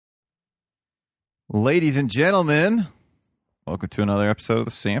Ladies and gentlemen, welcome to another episode of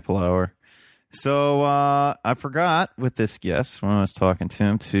the Sample Hour. So I forgot with this guest when I was talking to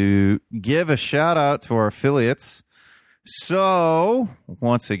him to give a shout out to our affiliates. So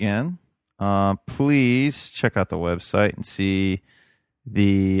once again, please check out the website and see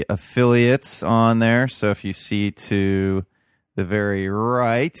the affiliates on there. So if you see to the very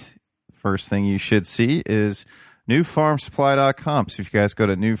right, first thing you should see is newfarmsupply.com. So if you guys go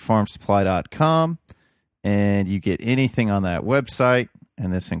to newfarmsupply.com and you get anything on that website,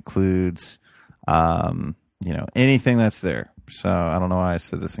 and this includes, anything that's there. So I don't know why I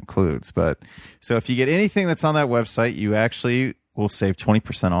said this includes, but so if you get anything that's on that website, you actually will save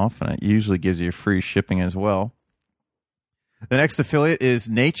 20% off, and it usually gives you free shipping as well. The next affiliate is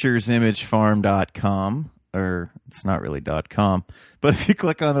nature'simagefarm.com. Or it's not really .com, but if you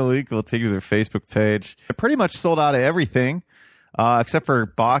click on the link, it'll take you to their Facebook page. It pretty much sold out of everything, except for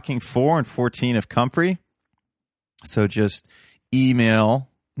Bocking 4 and 14 of Comfrey. So just email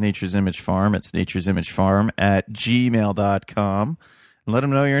Nature's Image Farm. It's nature'simagefarm@gmail.com. And let them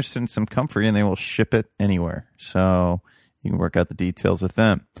know you're interested in some Comfrey, and they will ship it anywhere. So you can work out the details with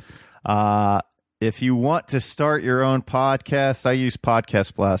them. If you want to start your own podcast, I use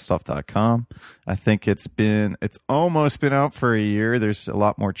podcastblastoff.com. I think it's almost been out for a year. There's a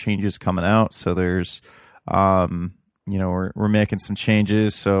lot more changes coming out. So there's, we're making some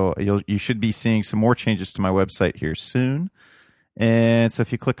changes. So you should be seeing some more changes to my website here soon. And so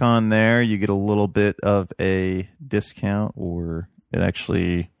if you click on there, you get a little bit of a discount, or it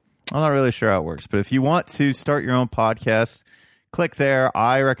actually, I'm not really sure how it works. But if you want to start your own podcast, click there.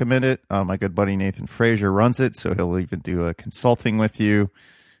 I recommend it. My good buddy Nathan Frazier runs it, so he'll even do a consulting with you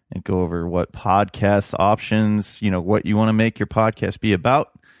and go over what podcast options, what you want to make your podcast be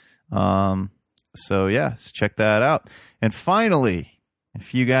about. So check that out. And finally,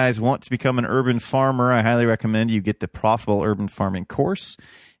 if you guys want to become an urban farmer, I highly recommend you get the Profitable Urban Farming course.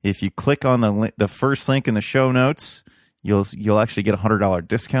 If you click on the first link in the show notes, you'll actually get a $100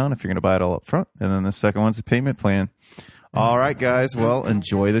 discount if you're going to buy it all up front. And then the second one's a payment plan. All right, guys. Well,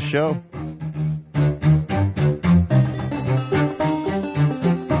 enjoy the show.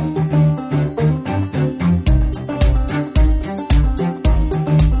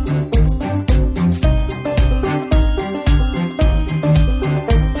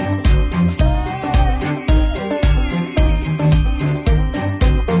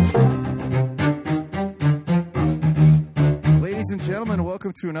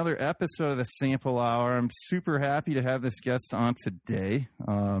 Welcome to another episode of the Sample Hour. I'm super happy to have this guest on today.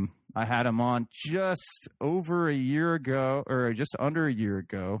 I had him on just over a year ago, or just under a year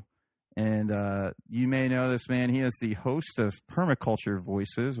ago. And you may know this man. He is the host of Permaculture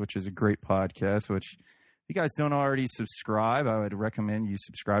Voices, which is a great podcast, which if you guys don't already subscribe, I would recommend you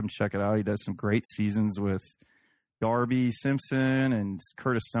subscribe and check it out. He does some great seasons with Darby Simpson and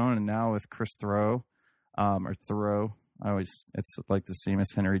Curtis Stone, and now with Chris Thoreau, or Thoreau. It's like the same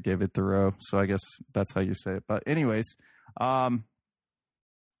as Henry David Thoreau, so I guess that's how you say it. But anyways, other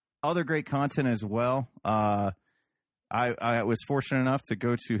great content as well. I was fortunate enough to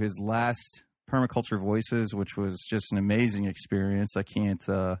go to his last Permaculture Voices, which was just an amazing experience. I can't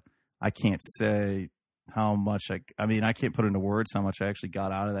say how much I can't put into words how much I actually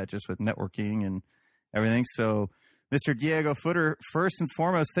got out of that, just with networking and everything. So Mr. Diego Footer, first and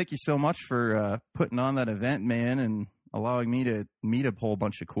foremost, thank you so much for putting on that event, man, and allowing me to meet a whole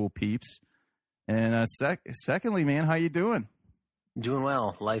bunch of cool peeps. And secondly, man, how you doing? Doing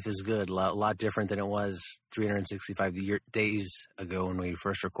well. Life is good. A lot different than it was 365 days ago when we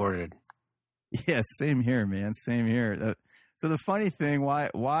first recorded. Yeah, same here, man. Same here. So the funny thing, why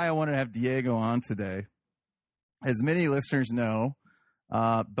I wanted to have Diego on today, as many listeners know,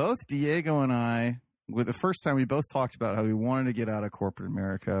 both Diego and I, with the first time we both talked about how we wanted to get out of corporate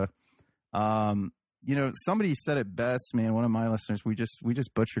America. Somebody said it best, man. One of my listeners, we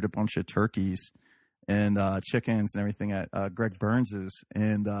just butchered a bunch of turkeys and chickens and everything at Greg Burns's.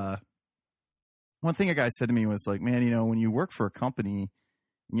 And one thing a guy said to me was like, man, when you work for a company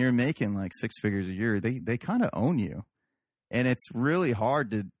and you're making like 6 figures a year, they kind of own you. And it's really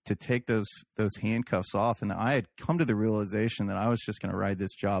hard to take those handcuffs off. And I had come to the realization that I was just going to ride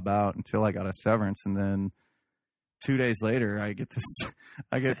this job out until I got a severance. And then 2 days later, I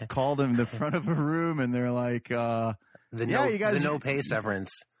get called in the front of a room, and they're like, the no pay severance.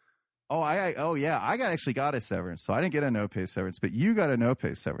 I actually got a severance. So I didn't get a no pay severance, but you got a no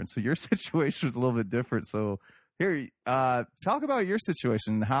pay severance. So your situation was a little bit different. So here, talk about your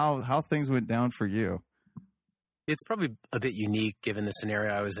situation, how things went down for you. It's probably a bit unique given the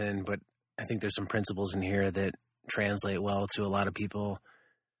scenario I was in, but I think there's some principles in here that translate well to a lot of people.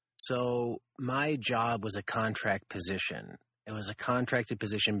 So my job was a contract position. It was a contracted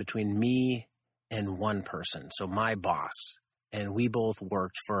position between me and one person, so my boss. And we both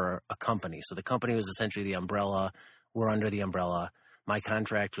worked for a company. So the company was essentially the umbrella. We're under the umbrella. My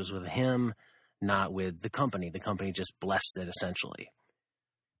contract was with him, not with the company. The company just blessed it, essentially.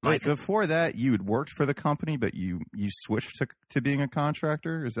 Wait, before that, you had worked for the company, but you switched to being a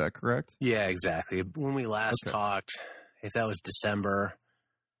contractor? Is that correct? Yeah, exactly. When we last talked, if that was December,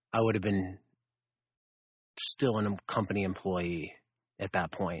 I would have been still a company employee at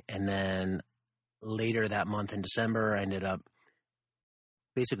that point. And then later that month in December, I ended up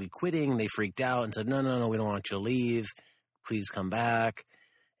basically quitting. They freaked out and said, no, we don't want you to leave. Please come back.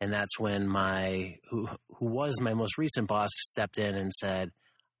 And that's when who was my most recent boss stepped in and said,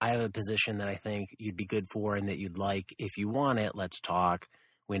 I have a position that I think you'd be good for and that you'd like. If you want it, let's talk.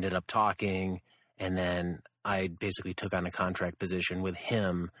 We ended up talking. And then I basically took on a contract position with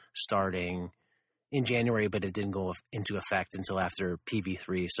him starting in January, but it didn't go into effect until after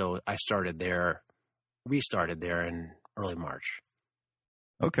PV3. So I restarted there in early March.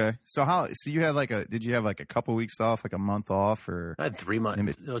 Okay. So you had did you have like a couple weeks off, like a month off, or? I had 3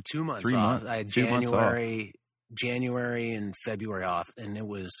 months. So 2 months 3 off. months. I had 2 months off. January and February off, and it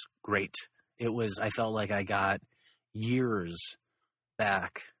was great. I felt like I got years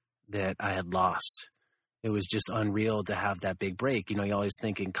back that I had lost. It was just unreal to have that big break. You always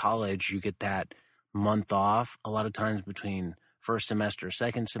think in college you get that month off a lot of times between first semester,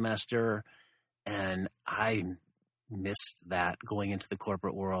 second semester, and I missed that going into the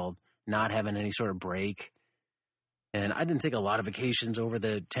corporate world, not having any sort of break. And I didn't take a lot of vacations over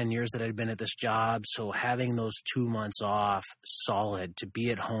the 10 years that I'd been at this job. So having those 2 months off solid to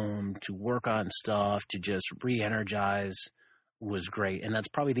be at home, to work on stuff, to just re-energize was great. And that's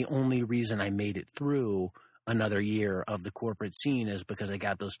probably the only reason I made it through another year of the corporate scene, is because I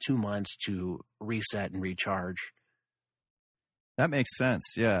got those 2 months to reset and recharge. That makes sense.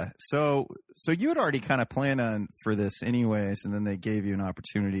 Yeah. So you had already kind of planned on for this anyways, and then they gave you an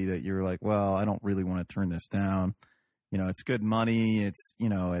opportunity that you were like, well, I don't really want to turn this down. It's good money. It's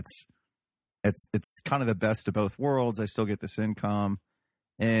kind of the best of both worlds. I still get this income.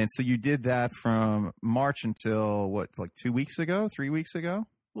 And so you did that from March until like 2 weeks ago, 3 weeks ago?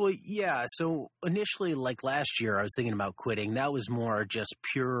 Well, yeah. So initially, like last year, I was thinking about quitting. That was more just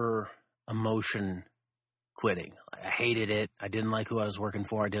pure emotion quitting. I hated it. I didn't like who I was working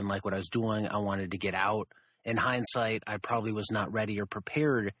for. I didn't like what I was doing. I wanted to get out. In hindsight, I probably was not ready or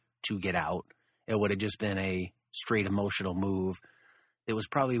prepared to get out. It would have just been a straight emotional move. It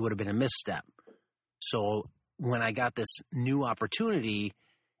would have been a misstep. So when I got this new opportunity,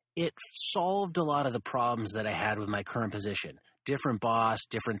 it solved a lot of the problems that I had with my current position. Different boss,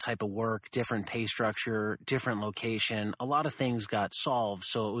 different type of work, different pay structure, different location. A lot of things got solved.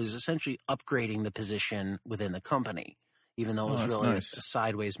 So it was essentially upgrading the position within the company, even though it was really nice. A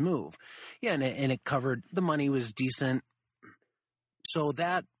sideways move. Yeah, and it covered, the money was decent. So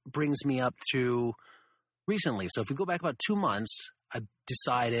that brings me up to recently. So if we go back about 2 months, I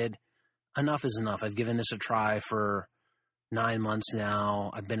decided enough is enough. I've given this a try for 9 months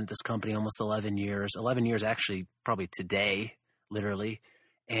now. I've been at this company almost 11 years. 11 years actually probably today, literally,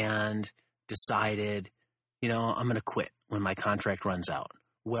 and decided, I'm going to quit when my contract runs out.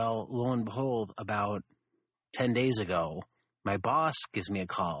 Well, lo and behold, about 10 days ago, my boss gives me a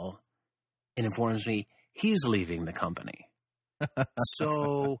call and informs me he's leaving the company.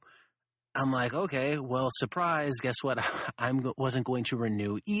 So I'm like, okay, well, surprise, guess what? Wasn't going to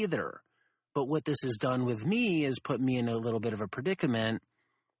renew either. But what this has done with me is put me in a little bit of a predicament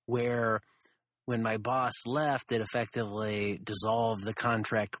where when my boss left, it effectively dissolved the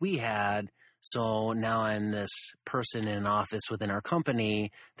contract we had. So now I'm this person in an office within our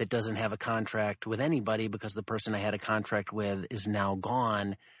company that doesn't have a contract with anybody because the person I had a contract with is now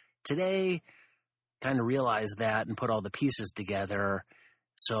gone. Today, kind of realized that and put all the pieces together.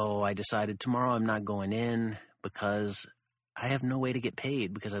 So I decided tomorrow I'm not going in because I have no way to get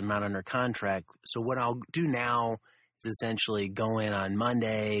paid because I'm not under contract. So what I'll do now is essentially go in on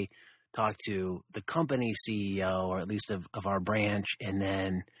Monday, talk to the company CEO, or at least of our branch, and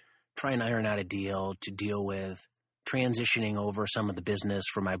then try and iron out a deal to deal with transitioning over some of the business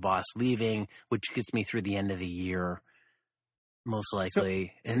for my boss leaving, which gets me through the end of the year, most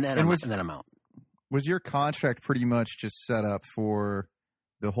likely. So, and then I'm out. Was your contract pretty much just set up for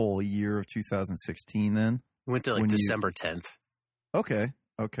the whole year of 2016 then? Went to December 10th. Okay.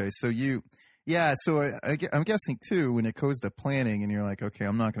 So I'm guessing too, when it goes to planning and you're like, okay,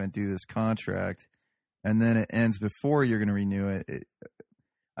 I'm not going to do this contract, and then it ends before you're going to renew it.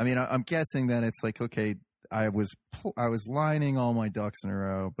 I'm guessing that it's like, okay, I was lining all my ducks in a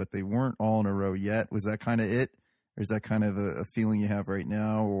row, but they weren't all in a row yet. Was that kind of it? Or is that kind of a feeling you have right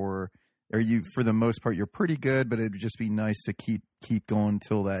now? Or are you, for the most part, you're pretty good, but it'd just be nice to keep going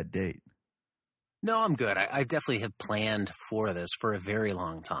till that date? No, I'm good. I definitely have planned for this for a very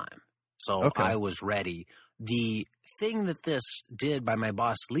long time. So Okay. I was ready. The thing that this did by my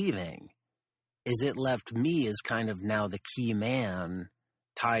boss leaving is it left me as kind of now the key man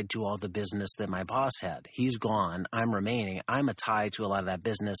tied to all the business that my boss had. He's gone. I'm remaining. I'm a tie to a lot of that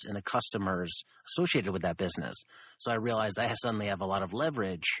business and the customers associated with that business. So I realized I suddenly have a lot of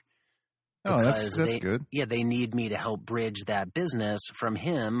leverage. Oh, that's good. Yeah, they need me to help bridge that business from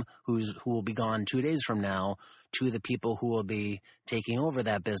him, who will be gone 2 days from now, to the people who will be taking over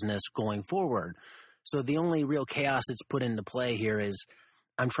that business going forward. So the only real chaos that's put into play here is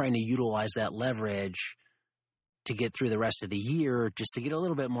I'm trying to utilize that leverage to get through the rest of the year, just to get a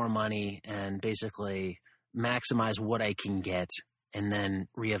little bit more money and basically maximize what I can get and then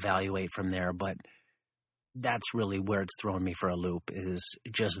reevaluate from there. But that's really where it's thrown me for a loop, is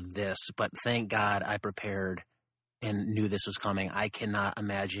just this. But thank God I prepared and knew this was coming. I cannot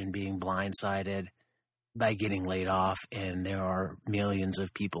imagine being blindsided by getting laid off, and there are millions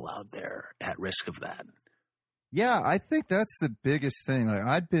of people out there at risk of that. Yeah, I think that's the biggest thing. Like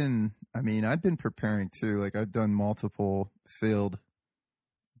I've been preparing too. Like I've done multiple failed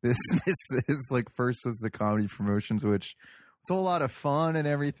businesses. Like first was the comedy promotions, which it's a lot of fun and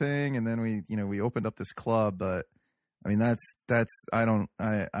everything. And then we opened up this club, but I mean,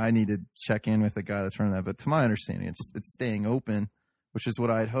 I need to check in with the guy that's running that. But to my understanding, it's staying open, which is what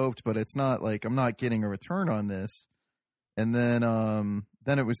I'd hoped, but it's not like I'm not getting a return on this. And then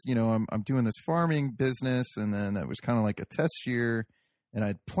it was, I'm doing this farming business, and then it was kind of like a test year, and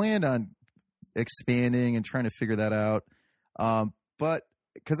I'd planned on expanding and trying to figure that out. But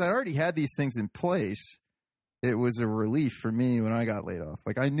because I already had these things in place, it was a relief for me when I got laid off.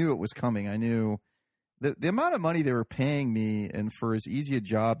 Like I knew it was coming. I knew the amount of money they were paying me, and for as easy a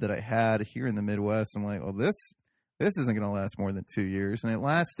job that I had here in the Midwest, I'm like, well, this isn't going to last more than 2 years. And it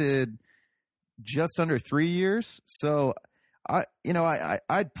lasted just under 3 years. So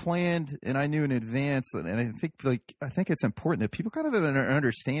I'd planned, and I knew in advance, and I think it's important that people kind of have an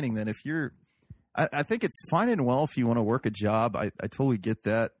understanding that if you're, I think it's fine and well if you want to work a job. I totally get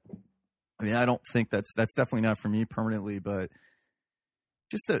that. I mean, I don't think that's definitely not for me permanently, but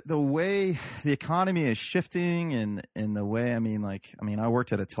just the way the economy is shifting, and the way, I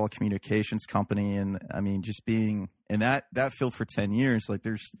worked at a telecommunications company, and I mean, just being in that field for 10 years, like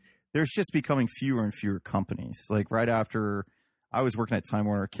there's just becoming fewer and fewer companies. Like right after I was working at Time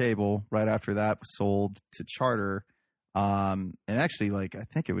Warner Cable, right after that was sold to Charter. And actually, like, I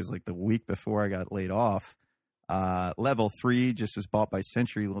think it was like the week before I got laid off, Level 3 just was bought by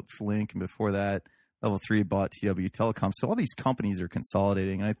CenturyLink. And before that, Level 3 bought TW Telecom. So all these companies are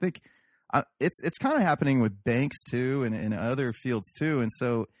consolidating. And I think it's kind of happening with banks too, and in other fields too. And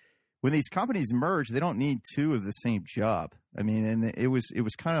so when these companies merge, they don't need two of the same job. I mean, and it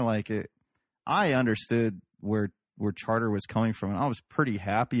was kind of like I understood where Charter was coming from, and I was pretty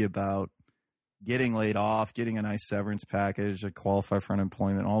happy about getting laid off, getting a nice severance package, I qualify for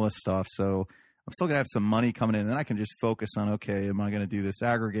unemployment, all this stuff. So I'm still gonna have some money coming in, and then I can just focus on, okay, am I going to do this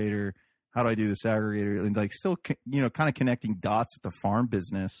aggregator? How do I do this aggregator? And like still, kind of connecting dots with the farm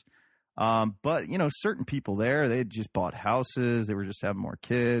business. But certain people there, they just bought houses. They were just having more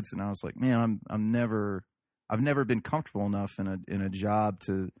kids. And I was like, man, I've never been comfortable enough in a job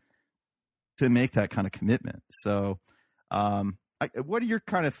to make that kind of commitment. So, what are your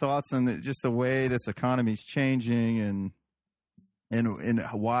kind of thoughts on just the way this economy is changing, and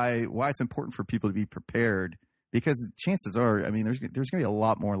why it's important for people to be prepared? Because chances are, I mean, there's going to be a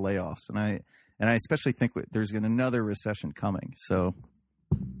lot more layoffs, and I especially think there's another recession coming. So.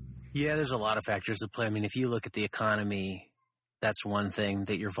 Yeah, there's a lot of factors at play. I mean, if you look at the economy, that's one thing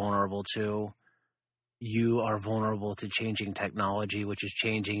that you're vulnerable to. You are vulnerable to changing technology, which is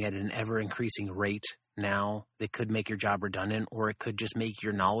changing at an ever-increasing rate now that could make your job redundant, or it could just make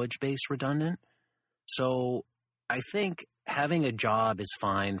your knowledge base redundant. So I think having a job is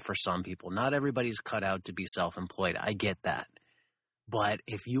fine for some people. Not everybody's cut out to be self-employed. I get that. But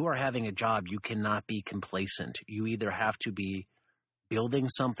if you are having a job, you cannot be complacent. You either have to be building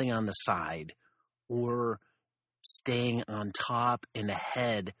something on the side or staying on top and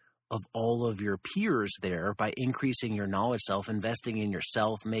ahead of all of your peers there by increasing your knowledge self, investing in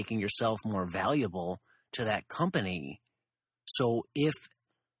yourself, making yourself more valuable to that company. So if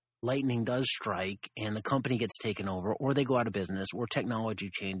lightning does strike and the company gets taken over, or they go out of business, or technology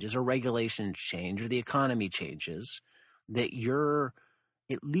changes, or regulations change, or the economy changes, that you're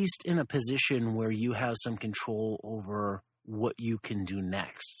at least in a position where you have some control over what you can do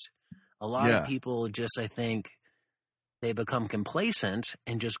next. A lot of people just, I think, they become complacent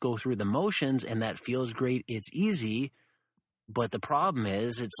and just go through the motions, and that feels great. It's easy. But the problem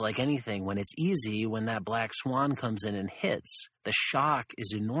is, it's like anything. When it's easy, when that black swan comes in and hits, the shock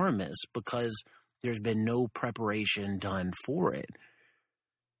is enormous because there's been no preparation done for it.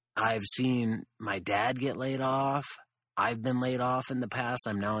 I've seen my dad get laid off. I've been laid off in the past.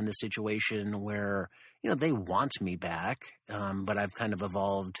 I'm now in the situation where, they want me back, but I've kind of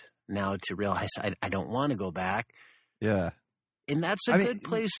evolved now to realize I don't want to go back. Yeah. And that's a good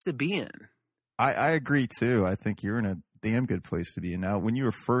place to be in. I agree, too. I think you're in a damn good place to be in. Now, when you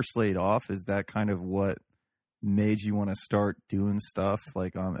were first laid off, is that kind of what made you want to start doing stuff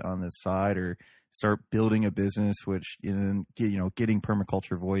like on the side, or start building a business, which, getting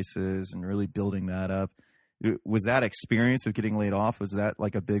permaculture voices and really building that up? Was that experience of getting laid off, was that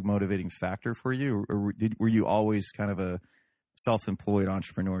like a big motivating factor for you? Or were you always kind of a self-employed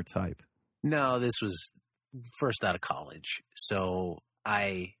entrepreneur type? No, this was first out of college. So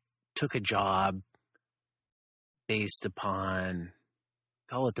I took a job based upon,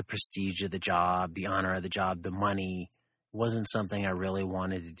 call it the prestige of the job, the honor of the job, the money. Wasn't something I really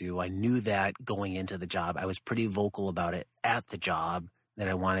wanted to do. I knew that going into the job. I was pretty vocal about it at the job, that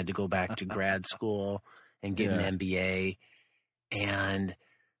I wanted to go back to grad school and get an MBA. And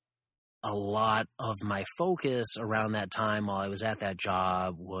a lot of my focus around that time while I was at that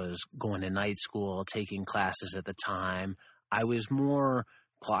job was going to night school, taking classes at the time. I was more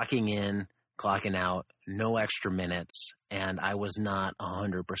clocking in, clocking out, no extra minutes, and I was not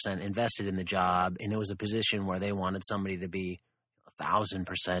 100% invested in the job. And it was a position where they wanted somebody to be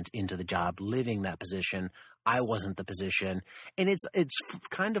 1,000% into the job, living that position. I wasn't the position. And it's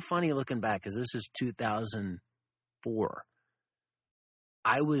kind of funny looking back, because this is 2004.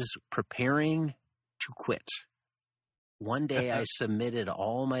 I was preparing to quit. One day I submitted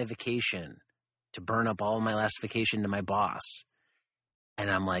all my vacation to burn up all my last vacation to my boss. And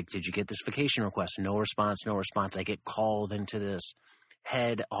I'm like, did you get this vacation request? No response, no response. I get called into this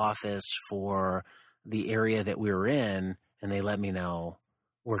head office for the area that we were in, and they let me know,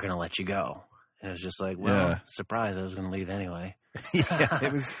 we're going to let you go. And it was just like, well, surprise, I was going to leave anyway.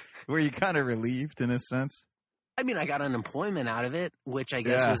 Were you kind of relieved in a sense? I mean, I got unemployment out of it, which I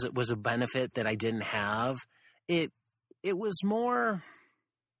guess was a benefit that I didn't have. It was more...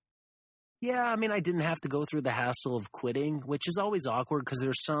 Yeah, I mean, I didn't have to go through the hassle of quitting, which is always awkward because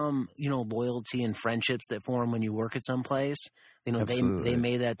there's some, loyalty and friendships that form when you work at some place. They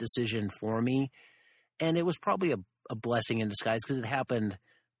made that decision for me. And it was probably a blessing in disguise, because it happened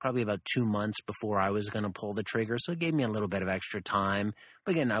probably about 2 months before I was going to pull the trigger. So it gave me a little bit of extra time.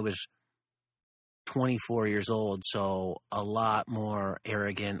 But again, I was 24 years old, so a lot more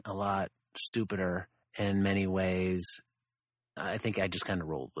arrogant, a lot stupider in many ways. I think I just kind of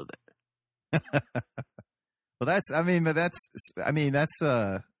rolled with it. Well, that's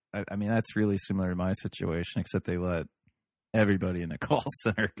really similar to my situation, except they let everybody in the call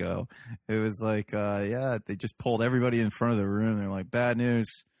center go. It was like, they just pulled everybody in front of the room. They're like, bad news.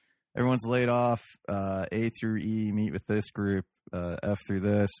 Everyone's laid off. A through E, meet with this group. F through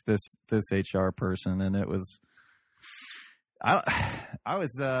this HR person. And it was, I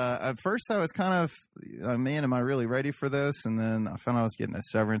was at first I was kind of, man, am I really ready for this? And then I found I was getting a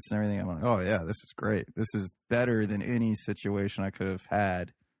severance and everything. I'm like, oh yeah, this is great. This is better than any situation I could have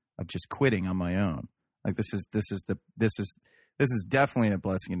had of just quitting on my own. Like this is definitely a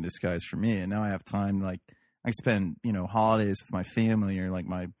blessing in disguise for me. And now I have time, like I spend, holidays with my family, or like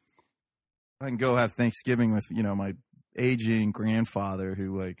I can go have Thanksgiving with, my aging grandfather,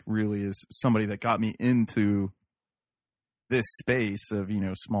 who like really is somebody that got me into this space of,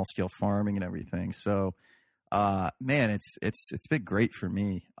 small scale farming and everything. So, man, it's been great for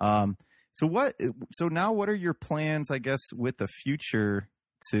me. So now what are your plans, I guess, with the future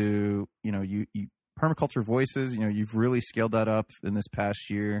to, you Permaculture Voices, you've really scaled that up in this past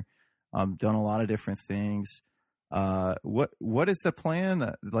year, done a lot of different things. What is the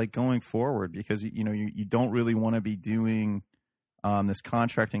plan like going forward? Because, you don't really want to be doing this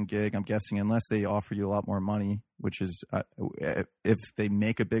contracting gig, I'm guessing, unless they offer you a lot more money, which is, if they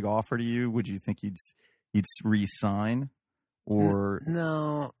make a big offer to you, would you think you'd re-sign? Or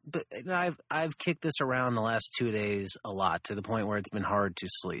no, but I've kicked this around the last 2 days a lot, to the point where it's been hard to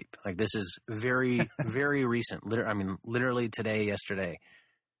sleep. Like, this is very, very recent. Literally today, yesterday.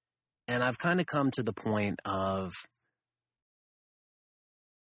 And I've kind of come to the point of,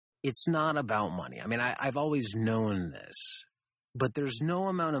 it's not about money. I mean, I've always known this. but there's no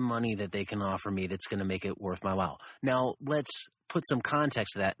amount of money that they can offer me that's going to make it worth my while. Now, let's put some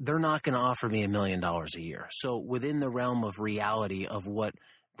context to that. They're not going to offer me $1 million a year. So within the realm of reality of what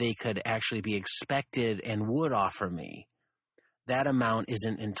they could actually be expected and would offer me, that amount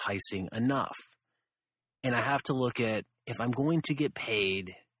isn't enticing enough. And I have to look at, if I'm going to get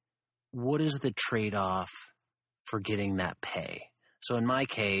paid, what is the trade-off for getting that pay? So in my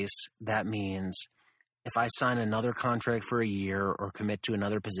case, that means if I sign another contract for a year or commit to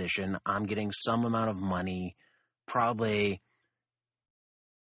another position, I'm getting some amount of money, probably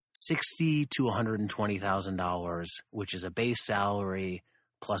 $60,000 to $120,000, which is a base salary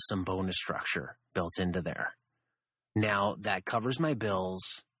plus some bonus structure built into there. Now, that covers my bills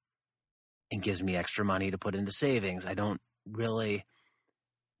and gives me extra money to put into savings. I don't really,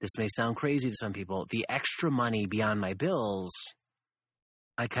 this may sound crazy to some people, the extra money beyond my bills,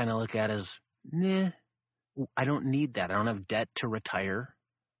 I kind of look at as, I don't need that. I don't have debt to retire.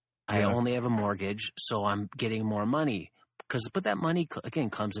 I only have a mortgage, so I'm getting more money. But that money, again,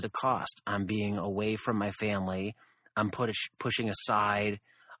 comes at a cost. I'm being away from my family. I'm pushing aside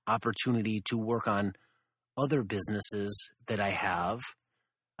opportunity to work on other businesses that I have.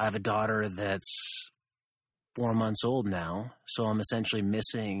 I have a daughter that's 4 months old now, so I'm essentially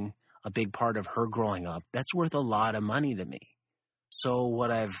missing a big part of her growing up. That's worth a lot of money to me. So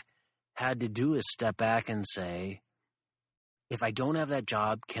what I've had to do is step back and say, if I don't have that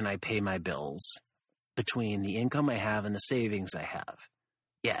job, can I pay my bills between the income I have and the savings I have?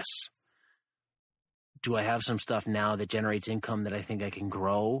 Yes. Do I have some stuff now that generates income that I think I can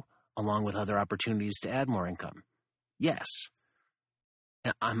grow along with other opportunities to add more income? Yes.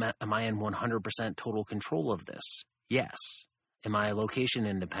 Am I in 100% total control of this? Yes. Am I location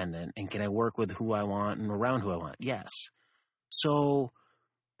independent, and can I work with who I want and around who I want? Yes. So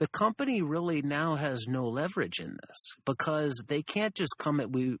the company really now has no leverage in this because they can't just come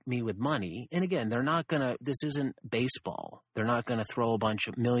at me with money. And again, they're not going to, this isn't baseball. They're not going to throw a bunch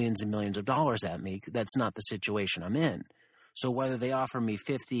of millions and millions of dollars at me. That's not the situation I'm in. So whether they offer me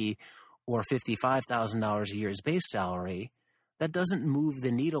 $50,000 or $55,000 a year as base salary, that doesn't move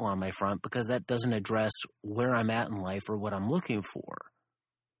the needle on my front because that doesn't address where I'm at in life or what I'm looking for.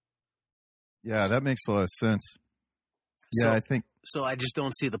 Yeah, that makes a lot of sense. Yeah, I think. So I just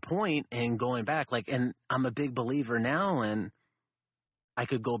don't see the point in going back. And I'm a big believer now, and I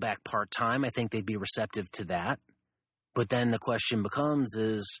could go back part-time. I think they'd be receptive to that. But then the question becomes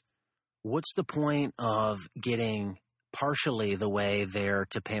is, what's the point of getting partially the way there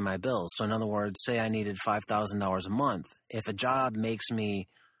to pay my bills? So in other words, say I needed $5,000 a month. If a job makes me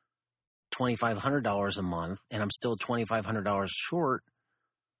 $2,500 a month and I'm still $2,500 short,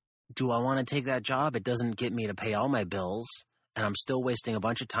 do I want to take that job? It doesn't get me to pay all my bills, and I'm still wasting a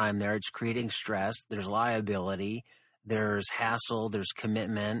bunch of time there. It's creating stress. There's liability. There's hassle. There's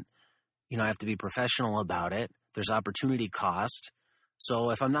commitment. I have to be professional about it. There's opportunity cost.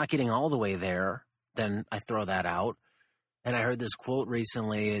 So if I'm not getting all the way there, then I throw that out. And I heard this quote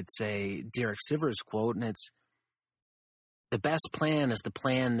recently. It's a Derek Sivers quote, and it's, the best plan is the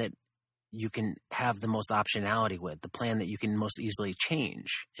plan that you can have the most optionality with, the plan that you can most easily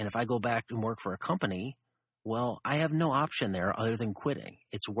change. And if I go back and work for a company, well, I have no option there other than quitting.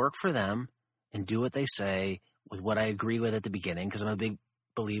 It's work for them and do what they say with what I agree with at the beginning, because I'm a big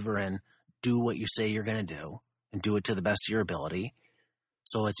believer in do what you say you're going to do and do it to the best of your ability.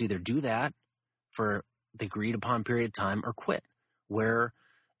 So it's either do that for the agreed upon period of time or quit, where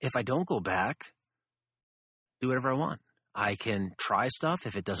if I don't go back, do whatever I want. I can try stuff.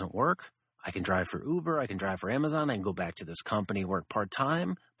 If it doesn't work, I can drive for Uber, I can drive for Amazon, I can go back to this company, work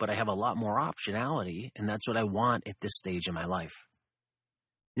part-time, but I have a lot more optionality, and that's what I want at this stage in my life.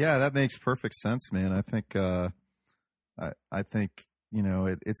 Yeah, that makes perfect sense, man. I think, it's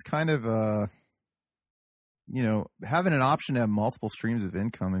kind of, having an option to have multiple streams of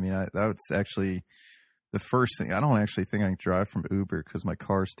income. I mean, that's actually the first thing. I don't actually think I can drive from Uber because my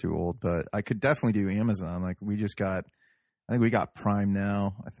car's too old, but I could definitely do Amazon. I think we got Prime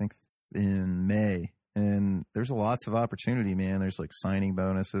now, I think in May, and there's lots of opportunity, man. There's signing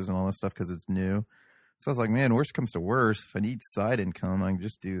bonuses and all this stuff because it's new. So I was like, man, worst comes to worst, if I need side income, I can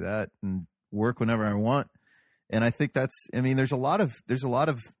just do that and work whenever I want. And I think there's a lot of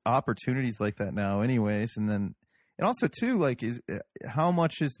opportunities like that now anyways. And also too, how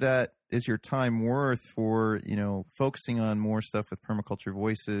much is your time worth for, focusing on more stuff with Permaculture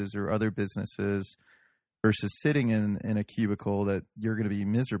Voices or other businesses versus sitting in a cubicle that you're going to be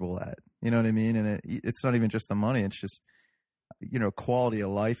miserable at, you know what I mean? And it's not even just the money. It's just, quality of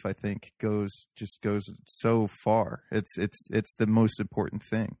life, I think goes so far. It's the most important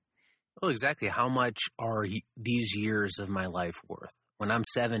thing. Oh, exactly. How much are these years of my life worth? When I'm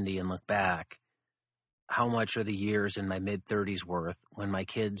 70 and look back, how much are the years in my mid-30s worth when my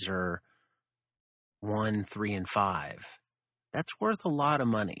kids are 1, 3, and 5? That's worth a lot of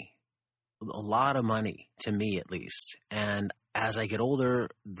money. A lot of money, to me at least. And as I get older,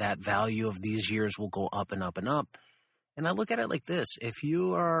 that value of these years will go up and up and up. And I look at it like this. If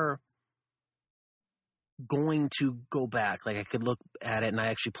you are going to go back, like I could look at it and I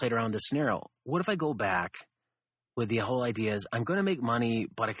actually played around this scenario. What if I go back with the whole idea is I'm going to make money,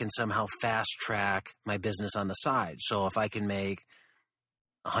 but I can somehow fast track my business on the side. So if I can make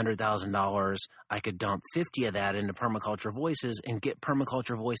 $100,000, I could dump 50 of that into Permaculture Voices and get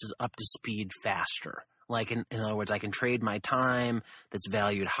Permaculture Voices up to speed faster. Like, in other words, I can trade my time that's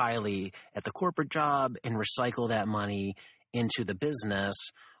valued highly at the corporate job and recycle that money into the business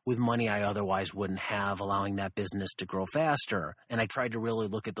with money I otherwise wouldn't have, allowing that business to grow faster. And I tried to really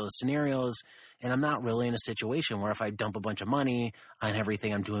look at those scenarios, and I'm not really in a situation where if I dump a bunch of money on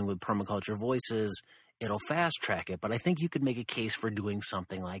everything I'm doing with Permaculture Voices, it'll fast track it. But I think you could make a case for doing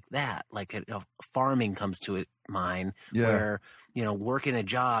something like that. Like farming comes to mind, where, working a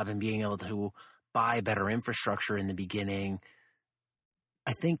job and being able to buy better infrastructure in the beginning,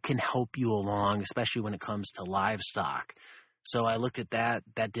 I think can help you along, especially when it comes to livestock. So I looked at that.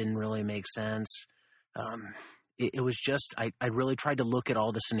 That didn't really make sense. It was just, I really tried to look at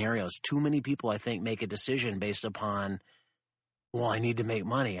all the scenarios. Too many people, I think, make a decision based upon, well, I need to make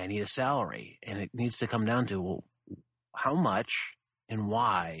money. I need a salary. And it needs to come down to, well, how much and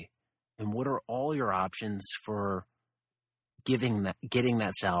why, and what are all your options for getting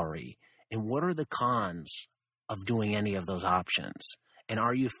that salary? And what are the cons of doing any of those options? And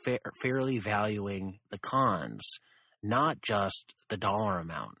are you fairly valuing the cons, not just the dollar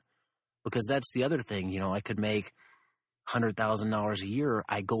amount? Because that's the other thing. I could make $100,000 a year.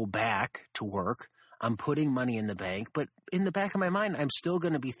 I go back to work. I'm putting money in the bank, but in the back of my mind, I'm still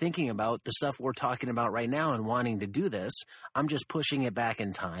going to be thinking about the stuff we're talking about right now and wanting to do this. I'm just pushing it back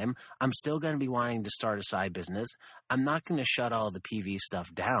in time. I'm still going to be wanting to start a side business. I'm not going to shut all the PV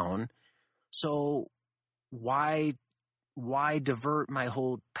stuff down. So why divert my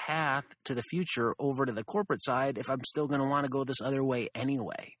whole path to the future over to the corporate side if I'm still going to want to go this other way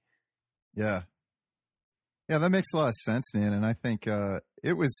anyway? Yeah. Yeah, that makes a lot of sense, man. And I think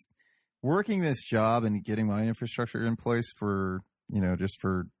it was working this job and getting my infrastructure in place for,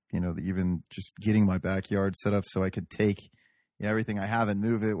 even just getting my backyard set up so I could take everything I have and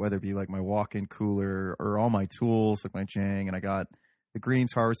move it, whether it be like my walk-in cooler or all my tools, like my Jang, and I got the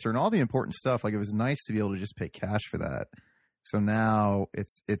greens harvester and all the important stuff. Like, it was nice to be able to just pay cash for that. So now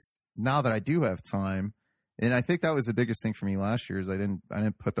it's now that I do have time, and I think that was the biggest thing for me last year is I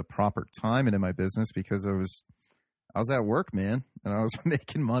didn't put the proper time into my business because I was at work, man, and I was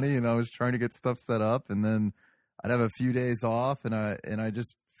making money and I was trying to get stuff set up, and then I'd have a few days off, and I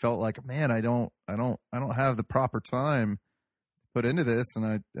just felt like, man, I don't have the proper time to put into this,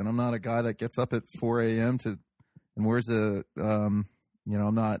 and I'm not a guy that gets up at 4 a.m. and wears I'm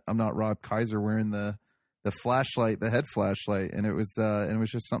not Rob Kaiser wearing the flashlight, the head flashlight, and it was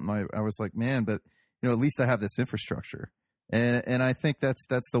just something I was like, man, but at least I have this infrastructure, and I think that's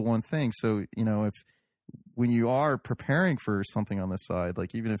the one thing. So if when you are preparing for something on the side,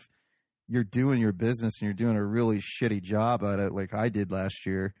 like even if you're doing your business and you're doing a really shitty job at it, like I did last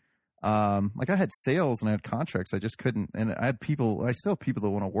year, like I had sales and I had contracts, I just couldn't, and I still have people that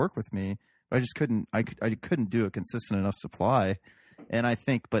want to work with me, but I just couldn't, I couldn't do a consistent enough supply. And I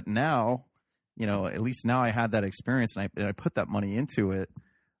think, but now, at least now I had that experience and I put that money into it,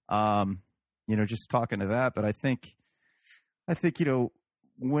 just talking to that. But I think,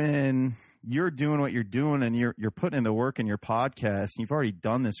 when you're doing what you're doing and you're putting in the work in your podcast, and you've already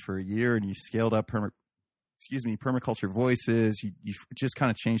done this for a year and you scaled up Permaculture Voices, you just kind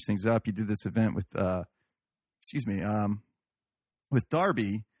of changed things up. You did this event with, with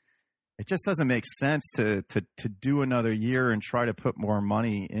Darby. It just doesn't make sense to do another year and try to put more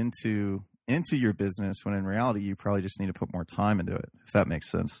money into your business when in reality you probably just need to put more time into it, if that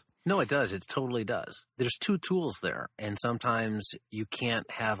makes sense. No, it does. It totally does. There's two tools there, and sometimes you can't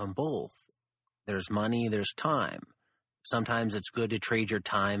have them both. There's money, there's time. Sometimes it's good to trade your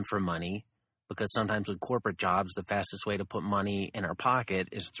time for money, because sometimes with corporate jobs, the fastest way to put money in our pocket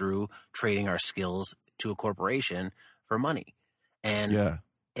is through trading our skills to a corporation for money. And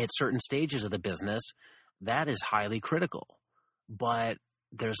at certain stages of the business, that is highly critical. But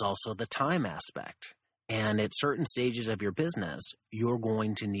there's also the time aspect. And at certain stages of your business, you're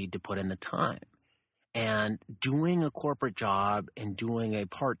going to need to put in the time. And doing a corporate job and doing a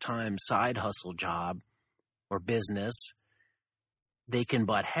part-time side hustle job or business, they can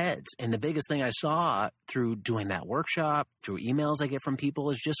butt heads. And the biggest thing I saw through doing that workshop, through emails I get from people,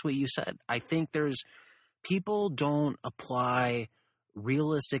 is just what you said. I think people don't apply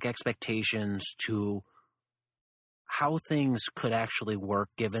realistic expectations to how things could actually work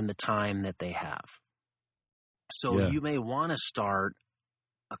given the time that they have. So you may want to start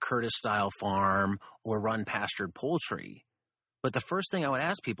a Curtis-style farm or run pastured poultry. But the first thing I would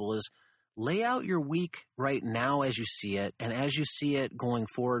ask people is lay out your week right now as you see it, and as you see it going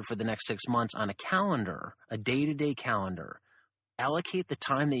forward for the next 6 months on a calendar, a day-to-day calendar. Allocate the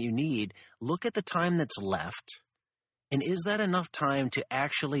time that you need. Look at the time that's left. And is that enough time to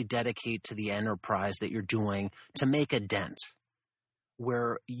actually dedicate to the enterprise that you're doing to make a dent?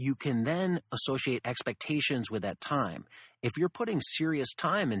 Where you can then associate expectations with that time. If you're putting serious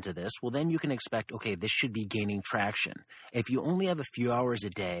time into this, well, then you can expect, okay, this should be gaining traction. If you only have a few hours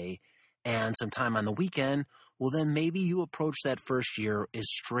a day and some time on the weekend, well, then maybe you approach that first year as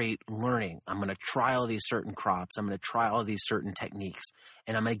straight learning. I'm going to try all these certain crops. I'm going to try all these certain techniques.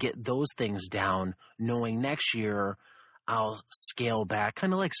 And I'm going to get those things down, knowing next year I'll scale back,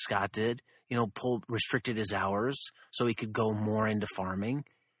 kind of like Scott did, restricted his hours so he could go more into farming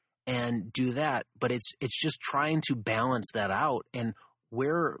and do that. But it's just trying to balance that out. And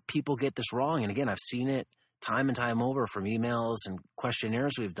where people get this wrong, and again, I've seen it time and time over from emails and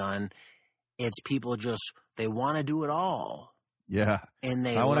questionnaires we've done, it's people they want to do it all. Yeah. And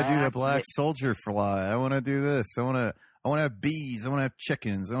I want to do the black soldier fly. I want to do this. I want to have bees. I want to have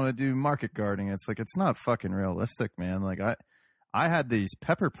chickens. I want to do market gardening. It's like, it's not fucking realistic, man. Like I had these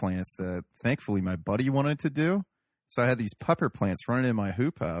pepper plants that thankfully my buddy wanted to do. So I had these pepper plants running in my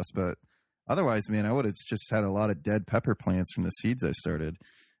hoop house, but otherwise, man, I would have just had a lot of dead pepper plants from the seeds I started.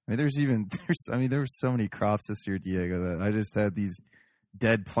 I mean, there were so many crops this year, Diego, that I just had these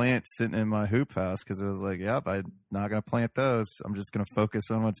dead plants sitting in my hoop house because I was like, yep, I'm not going to plant those. I'm just going to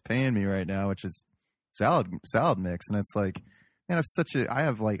focus on what's paying me right now, which is salad mix. And it's like, man, I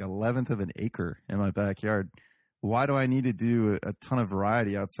have like 1/11 of an acre in my backyard. Why do I need to do a ton of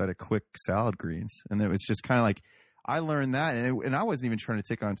variety outside of quick salad greens? And it was just kind of like, I learned that, and I wasn't even trying to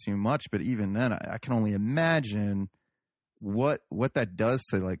take on too much, but even then I can only imagine what that does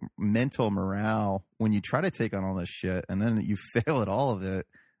to like mental morale when you try to take on all this shit and then you fail at all of it.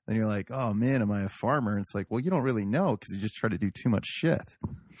 Then you're like, oh man, am I a farmer? And it's like, well, you don't really know because you just try to do too much shit.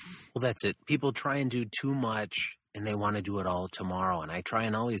 Well, that's it. People try and do too much and they want to do it all tomorrow. And I try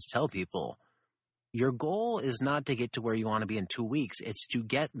and always tell people, your goal is not to get to where you want to be in 2 weeks. It's to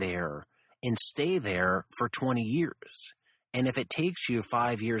get there and stay there for 20 years. And if it takes you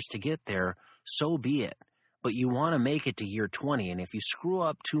 5 years to get there, so be it. But you want to make it to year 20. And if you screw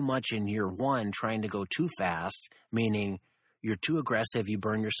up too much in year 1 trying to go too fast, meaning you're too aggressive, you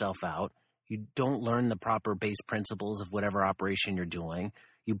burn yourself out, you don't learn the proper base principles of whatever operation you're doing,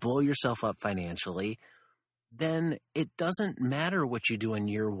 you blow yourself up financially, then it doesn't matter what you do in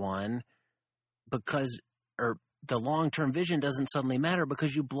year 1 or the long-term vision doesn't suddenly matter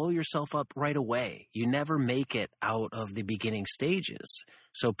because you blow yourself up right away. You never make it out of the beginning stages.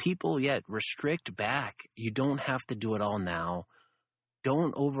 So people restrict back. You don't have to do it all now.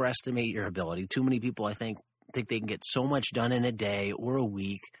 Don't overestimate your ability. Too many people, I think they can get so much done in a day or a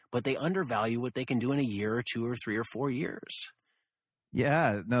week, but they undervalue what they can do in a year or 2 or 3 or 4 years.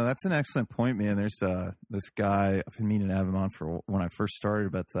 Yeah, no, that's an excellent point, man. There's this guy, I've been meaning to have him on for when I first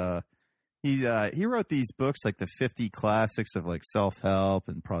started, but he wrote these books like the 50 classics of like self-help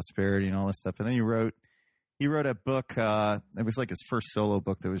and prosperity and all this stuff. And then he wrote a book, it was like his first solo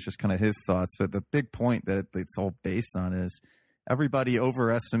book that was just kind of his thoughts. But the big point that it's all based on is everybody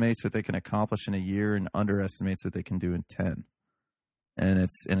overestimates what they can accomplish in a year and underestimates what they can do in 10. And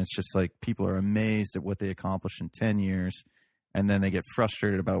it's just like people are amazed at what they accomplish in 10 years. And then they get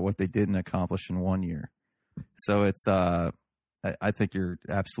frustrated about what they didn't accomplish in 1 year. So it's, I think you're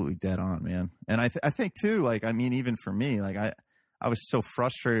absolutely dead on, man. And I think too, like, I mean, even for me, like I was so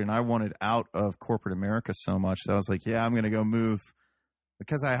frustrated and I wanted out of corporate America so much that I was like, yeah, I'm going to go move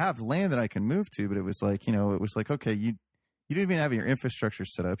because I have land that I can move to. But it was like, okay, you didn't even have your infrastructure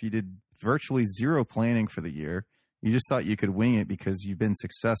set up. You did virtually zero planning for the year. You just thought you could wing it because you've been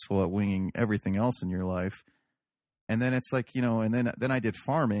successful at winging everything else in your life. And then it's like, and then I did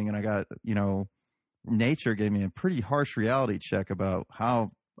farming and I got, nature gave me a pretty harsh reality check about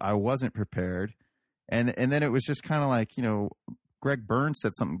how I wasn't prepared. And then it was just kind of like, Greg Burns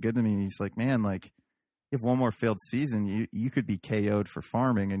said something good to me. He's like, man, like if one more failed season, you could be KO'd for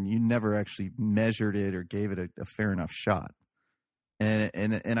farming and you never actually measured it or gave it a fair enough shot.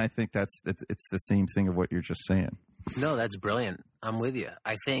 And I think it's the same thing of what you're just saying. No, that's brilliant. I'm with you.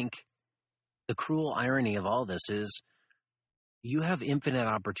 I think the cruel irony of all this is you have infinite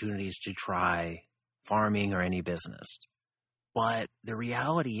opportunities to try farming or any business. But the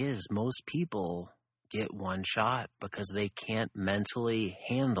reality is most people get one shot because they can't mentally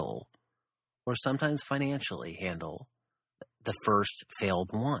handle or sometimes financially handle the first failed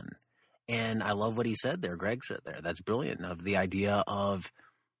one. And I love what he said there, Greg said there. That's brilliant, of the idea of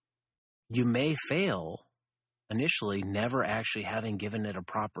you may fail initially, never actually having given it a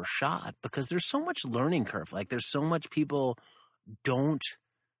proper shot, because there's so much learning curve. Like, there's so much people don't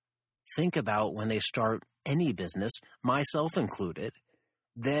think about when they start any business, myself included,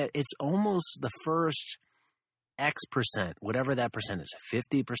 that it's almost the first X percent, whatever that percent is,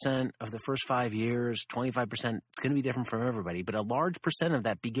 50% of the first 5 years, 25%, it's going to be different from everybody. But a large percent of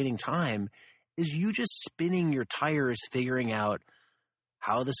that beginning time is you just spinning your tires, figuring out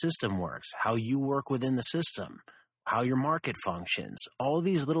how the system works, how you work within the system, how your market functions, all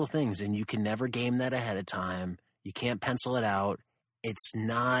these little things. And you can never game that ahead of time. You can't pencil it out. It's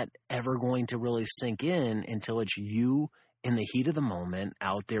not ever going to really sink in until it's you in the heat of the moment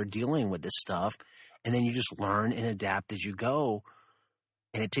out there dealing with this stuff. And then you just learn and adapt as you go.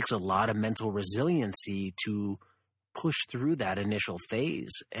 And it takes a lot of mental resiliency to push through that initial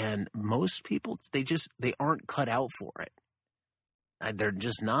phase. And most people, they aren't cut out for it. They're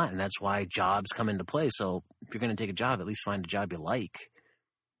just not. And that's why jobs come into play. So if you're going to take a job, at least find a job you like.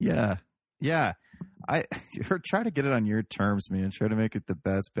 Yeah. Yeah. Try to get it on your terms, man. Try to make it the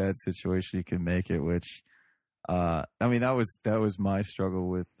best bad situation you can make it, which, I mean, that was my struggle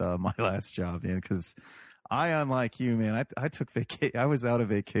with, my last job, man. Cause unlike you, man, I took I was out of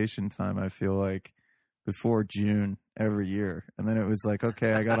vacation time. I feel like before June every year. And then it was like,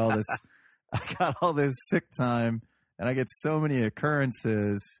 okay, I got all this sick time and I get so many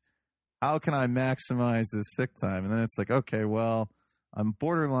occurrences. How can I maximize this sick time? And then it's like, okay, well, I'm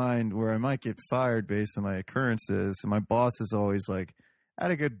borderline where I might get fired based on my occurrences. And my boss is always like, I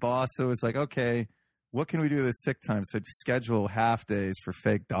had a good boss. So it's like, okay, what can we do with this sick time? So I'd schedule half days for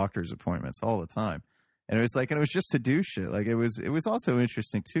fake doctor's appointments all the time. And it was just to do shit. Like it was also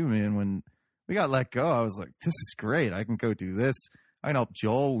interesting too, man. When we got let go, I was like, this is great. I can go do this. I can help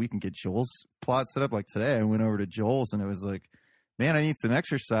Joel. We can get Joel's plot set up. Like today I went over to Joel's and it was like, man, I need some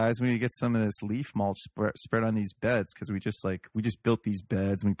exercise. We need to get some of this leaf mulch spread on these beds. Cause we just built these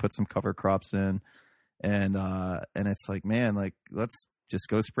beds and we put some cover crops in and it's like, man, like, let's just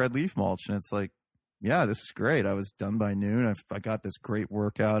go spread leaf mulch. And it's like, yeah, this is great. I was done by noon. I got this great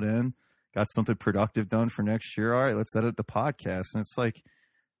workout in, got something productive done for next year. All right, let's edit the podcast. And it's like,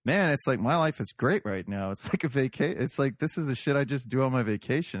 man, it's like my life is great right now. It's like a vacation. It's like, this is the shit I just do on my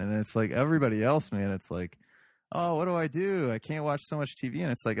vacation. And it's like everybody else, man, it's like, oh, what do? I can't watch so much TV.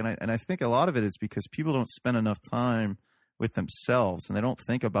 And it's like, and I think a lot of it is because people don't spend enough time with themselves and they don't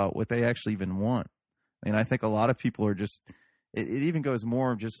think about what they actually even want. I mean, I think a lot of people are just, it even goes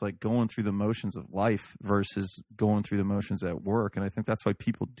more of just like going through the motions of life versus going through the motions at work. And I think that's why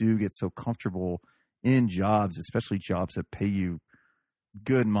people do get so comfortable in jobs, especially jobs that pay you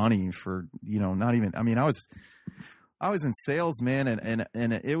good money for, not even, I mean, I was in sales, man,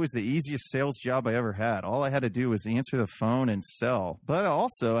 and it was the easiest sales job I ever had. All I had to do was answer the phone and sell. But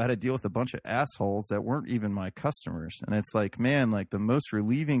also I had to deal with a bunch of assholes that weren't even my customers. And it's like, man, like the most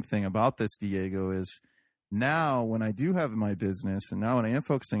relieving thing about this, Diego, is now when I do have my business and now when I am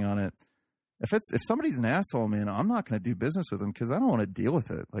focusing on it, if somebody's an asshole, man, I'm not going to do business with them because I don't want to deal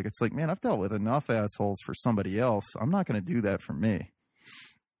with it. Like, it's like, man, I've dealt with enough assholes for somebody else. I'm not going to do that for me.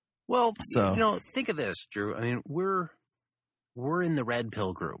 Well, so, think of this, Drew. I mean, we're in the red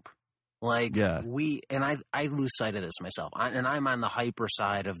pill group. Like, yeah. I lose sight of this myself. And I'm on the hyper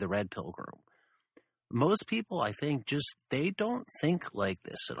side of the red pill group. Most people, I think, they don't think like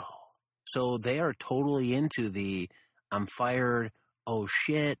this at all. So they are totally into I'm fired. Oh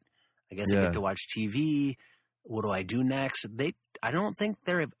shit. I guess I get to watch TV. What do I do next? I don't think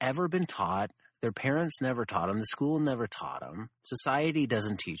they've ever been taught. Their parents never taught them. The school never taught them. Society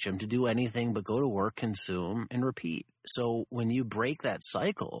doesn't teach them to do anything but go to work, consume, and repeat. So when you break that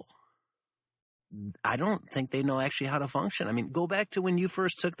cycle, I don't think they know actually how to function. I mean, go back to when you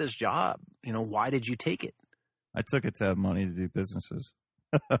first took this job. Why did you take it? I took it to have money to do businesses.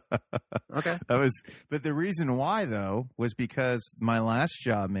 Okay. But the reason why though was because my last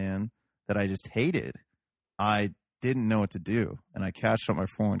job, man, that I just hated, I didn't know what to do. And I cashed out my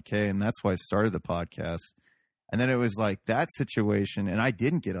 401k and that's why I started the podcast. And then it was like that situation and I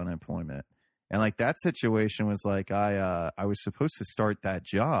didn't get unemployment. And like that situation was like, I was supposed to start that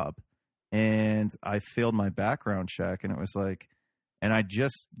job and I failed my background check. And it was like, and I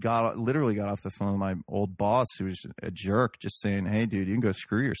just literally got off the phone with my old boss who was a jerk, just saying, hey, dude, you can go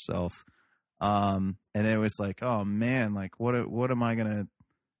screw yourself. And it was like, oh man, like what am I going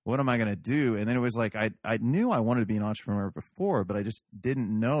to do? And then it was like, I knew I wanted to be an entrepreneur before, but I just didn't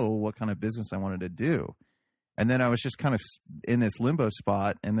know what kind of business I wanted to do. And then I was just kind of in this limbo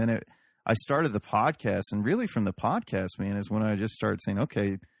spot. And then I started the podcast, and really from the podcast, man, is when I just started saying,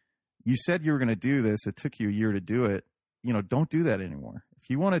 okay, you said you were going to do this. It took you a year to do it. Don't do that anymore.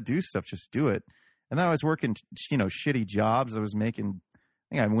 If you want to do stuff, just do it. And then I was working, shitty jobs. I think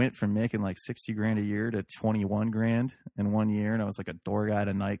I went from making like 60 grand a year to 21 grand in 1 year. And I was like a door guy at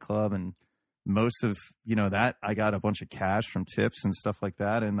a nightclub. And most of, that I got a bunch of cash from tips and stuff like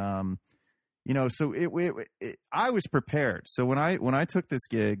that. And, so I was prepared. So when I took this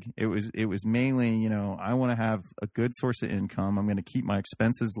gig, it was mainly, I want to have a good source of income. I'm going to keep my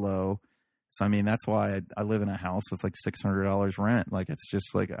expenses low. So, I mean, that's why I live in a house with like $600 rent. Like, it's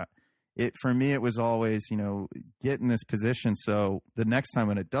just like, for me, it was always, get in this position. So the next time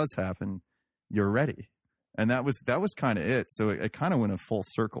when it does happen, you're ready. And that was kind of it. So it kind of went a full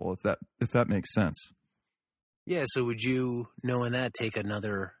circle, if that makes sense. Yeah. So would you, knowing that, take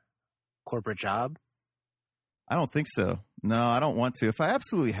another corporate job? I don't think so. No, I don't want to. If I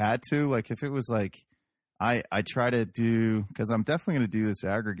absolutely had to, like if it was like I try to do, because I'm definitely going to do this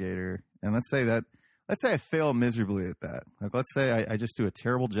aggregator, and let's say I fail miserably at that. Like let's say I just do a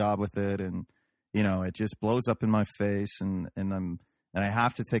terrible job with it, and it just blows up in my face, and I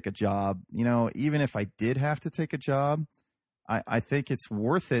have to take a job. Even if I did have to take a job, I think it's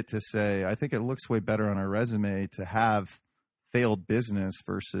worth it to say. I think it looks way better on a resume to have failed business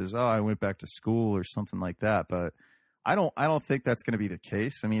versus, I went back to school or something like that. But I don't think that's going to be the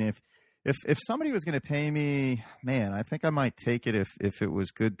case. I mean, if somebody was going to pay me, man, I think I might take it if it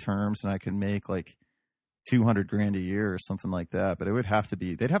was good terms and I could make like 200 grand a year or something like that. But it would have to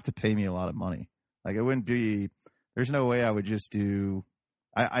be, they'd have to pay me a lot of money. Like it wouldn't be, there's no way I would just do,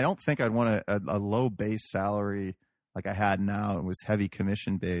 I don't think I'd want a low base salary like I had now. It was heavy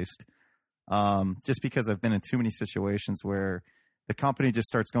commission based. Just because I've been in too many situations where the company just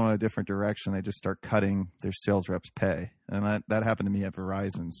starts going a different direction. They just start cutting their sales reps' pay. And that happened to me at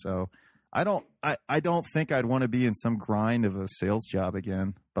Verizon. So I don't think I'd want to be in some grind of a sales job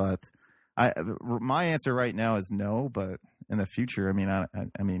again. But my answer right now is no. But in the future, I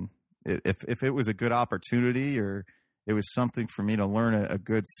mean, if it was a good opportunity or it was something for me to learn a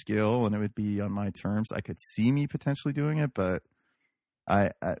good skill and it would be on my terms, I could see me potentially doing it. But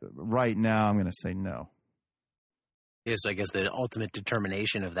I right now I'm going to say no. Yeah, so I guess the ultimate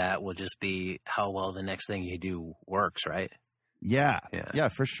determination of that will just be how well the next thing you do works, right? Yeah,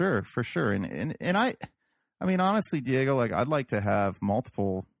 for sure. And I mean, honestly, Diego, like I'd like to have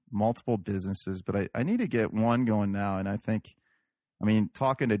multiple businesses, but I need to get one going now. And I think, I mean,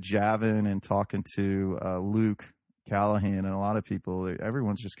 talking to Javin and talking to Luke Callahan and a lot of people,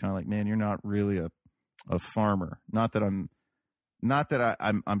 everyone's just kind of like, man, you're not really a farmer. Not that I'm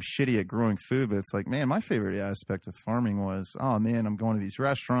shitty at growing food, but it's like, man, my favorite aspect of farming was, oh man, I'm going to these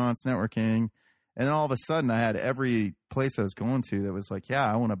restaurants, networking. And then all of a sudden I had every place I was going to that was like, yeah,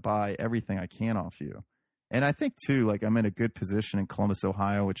 I want to buy everything I can off you. And I think too, like I'm in a good position in Columbus,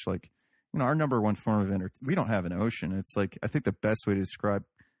 Ohio, which like, our number one form of entertainment, we don't have an ocean. It's like, I think the best way to describe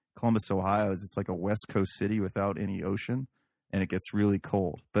Columbus, Ohio is it's like a West Coast city without any ocean. And it gets really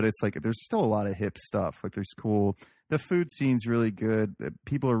cold, but it's like, there's still a lot of hip stuff. Like the food scene's really good.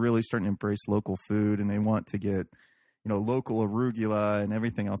 People are really starting to embrace local food and they want to get, local arugula and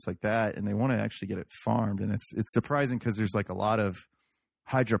everything else like that. And they want to actually get it farmed. And it's surprising because there's like a lot of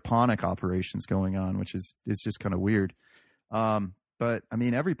hydroponic operations going on, which is just kind of weird. But I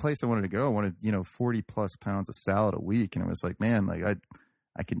mean, every place I wanted to go, I wanted, 40 plus pounds of salad a week. And it was like, man, like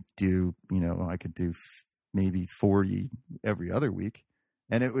I could do maybe 40 every other week.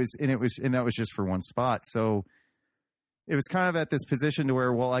 And that was just for one spot. So it was kind of at this position to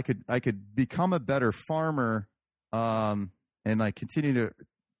where, well, I could become a better farmer, and like continue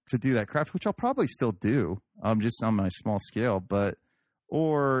to do that craft, which I'll probably still do, just on my small scale,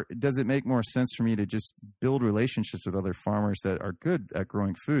 or does it make more sense for me to just build relationships with other farmers that are good at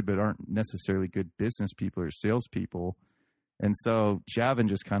growing food, but aren't necessarily good business people or salespeople? And so Javin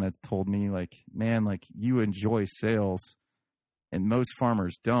just kind of told me like, man, like you enjoy sales and most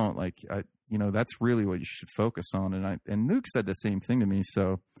farmers don't. Like, that's really what you should focus on. And Luke said the same thing to me.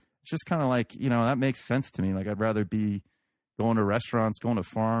 So it's just kind of like, that makes sense to me. Like I'd rather be going to restaurants, going to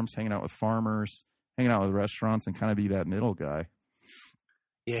farms, hanging out with farmers, hanging out with restaurants, and kind of be that middle guy.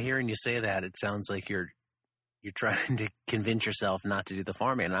 Yeah, hearing you say that, it sounds like you're trying to convince yourself not to do the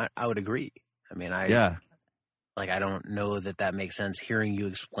farming. And I would agree. I mean, I don't know that makes sense hearing you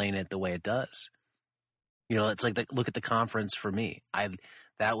explain it the way it does. It's like look at the conference for me.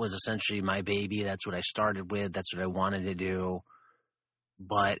 that was essentially my baby. That's what I started with. That's what I wanted to do.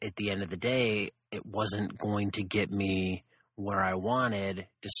 But at the end of the day, it wasn't going to get me where I wanted,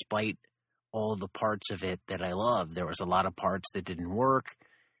 despite all the parts of it that I loved. There was a lot of parts that didn't work,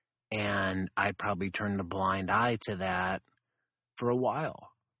 and I probably turned a blind eye to that for a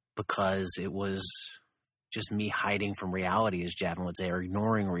while because it was just me hiding from reality, as Javin would say, or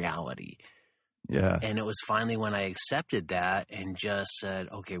ignoring reality. Yeah. And it was finally when I accepted that and just said,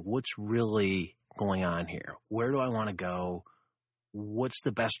 okay, what's really going on here? Where do I want to go? What's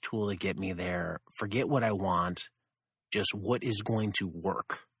the best tool to get me there? Forget what I want, just what is going to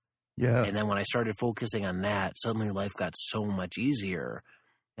work. Yeah. And then when I started focusing on that, suddenly life got so much easier.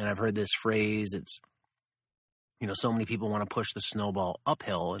 And I've heard this phrase, it's, so many people want to push the snowball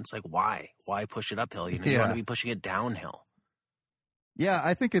uphill. And it's like, why? Why push it uphill? You want to be pushing it downhill. Yeah,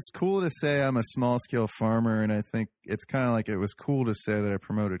 I think it's cool to say I'm a small-scale farmer, and I think it's kind of like it was cool to say that I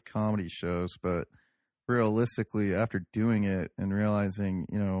promoted comedy shows, but realistically, after doing it and realizing,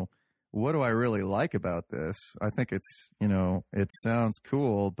 what do I really like about this? I think it's, it sounds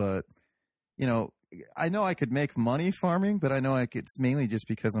cool, but, I know I could make money farming, but I know it's mainly just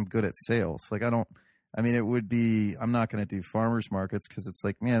because I'm good at sales. Like I'm not going to do farmers markets because it's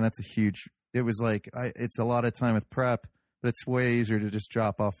like, man, it's a lot of time with prep. But it's way easier to just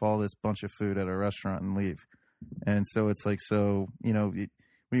drop off all this bunch of food at a restaurant and leave. And so it's like, when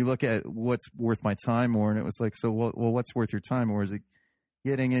you look at what's worth my time more, and it was like, what's worth your time more? Is it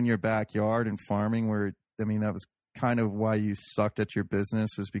getting in your backyard and farming that was kind of why you sucked at your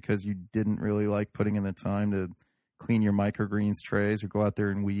business, is because you didn't really like putting in the time to clean your microgreens trays or go out there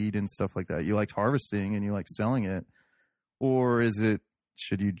and weed and stuff like that. You liked harvesting and you liked selling it. Or is it,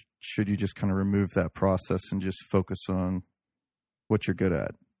 should you just kind of remove that process and just focus on what you're good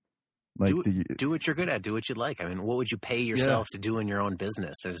at? Like do what you're good at. Do what you like. I mean, what would you pay yourself to do in your own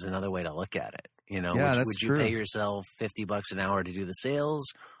business? There's another way to look at it. Would you pay yourself $50 an hour to do the sales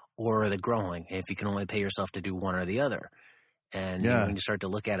or the growing? If you can only pay yourself to do one or the other, and when you start to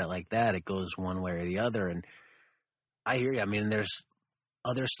look at it like that, it goes one way or the other. And I hear you. I mean, there's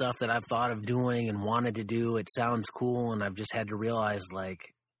other stuff that I've thought of doing and wanted to do. It sounds cool, and I've just had to realize,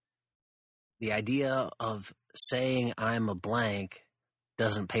 like, the idea of saying I'm a blank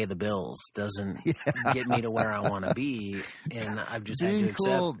doesn't pay the bills, doesn't get me to where I want to be. And I've just had to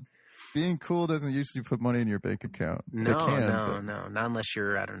accept. Being cool doesn't usually put money in your bank account. No. Not unless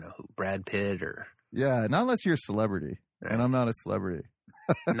you're, I don't know, Brad Pitt or. Yeah, not unless you're a celebrity. Right. And I'm not a celebrity.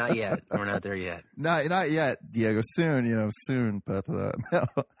 Not yet. We're not there yet. Not yet, Diego. Soon. But no.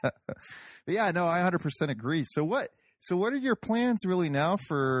 But yeah, no, I 100% agree. So what are your plans really now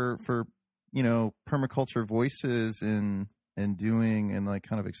for permaculture voices and doing and like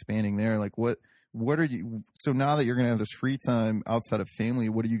kind of expanding there? Like what are you, so now that you're going to have this free time outside of family,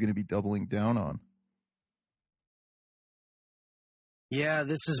 what are you going to be doubling down on? Yeah,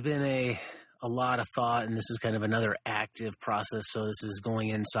 this has been a lot of thought, and this is kind of another active process. So this is going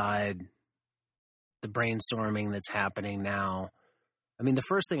inside the brainstorming that's happening now. I mean, the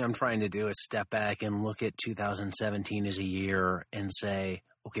first thing I'm trying to do is step back and look at 2017 as a year and say,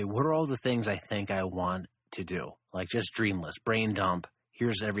 okay, what are all the things I think I want to do? Like just dream list, brain dump.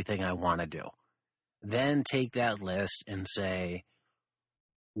 Here's everything I want to do. Then take that list and say,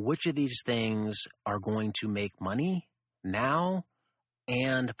 which of these things are going to make money now?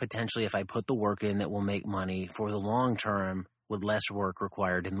 And potentially, if I put the work in, that will make money for the long term with less work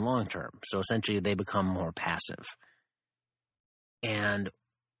required in the long term. So essentially, they become more passive. And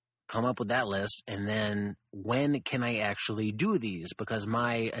come up with that list, and then when can I actually do these? Because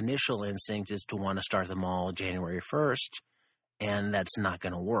my initial instinct is to want to start them all January 1st, and that's not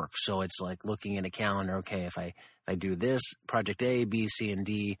going to work. So it's like looking at a calendar. Okay, if I do this, project A, B, C, and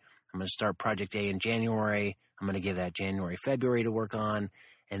D, I'm going to start project A in January. I'm going to give that January, February to work on,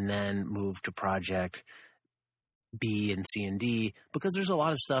 and then move to project B and C and D, because there's a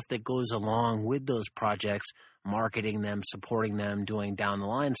lot of stuff that goes along with those projects, marketing them, supporting them, doing down the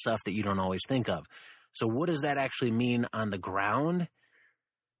line stuff that you don't always think of. So what does that actually mean on the ground? I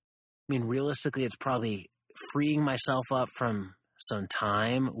mean, realistically, it's probably freeing myself up from some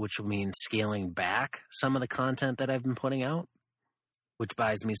time, which would mean scaling back some of the content that I've been putting out, which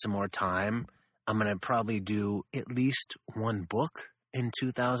buys me some more time. I'm going to probably do at least one book in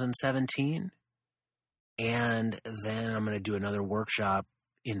 2017. And then I'm going to do another workshop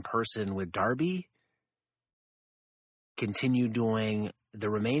in person with Darby. Continue doing the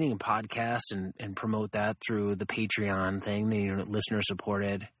remaining podcast and promote that through the Patreon thing, the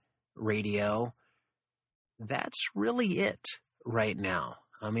listener-supported radio. That's really it right now.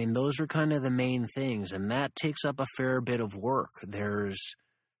 I mean, those are kind of the main things, and that takes up a fair bit of work. There's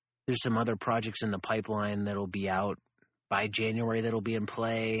there's some other projects in the pipeline that'll be out by January that'll be in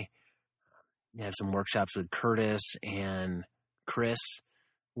play. You have some workshops with Curtis and Chris,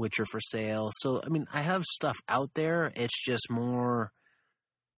 which are for sale. So, I mean, I have stuff out there. It's just more,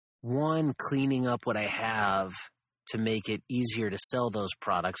 one, cleaning up what I have to make it easier to sell those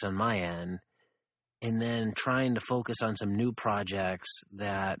products on my end, and then trying to focus on some new projects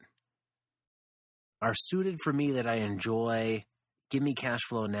that are suited for me, that I enjoy, give me cash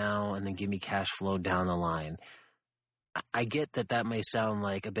flow now, and then give me cash flow down the line. I get that may sound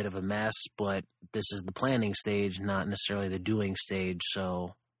like a bit of a mess, but this is the planning stage, not necessarily the doing stage.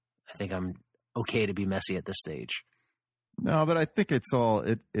 So I think I'm okay to be messy at this stage. No, but I think it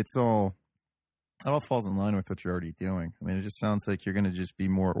all falls in line with what you're already doing. I mean, it just sounds like you're going to just be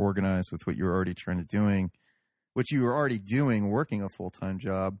more organized with what you're already trying to doing, what you were already doing, working a full-time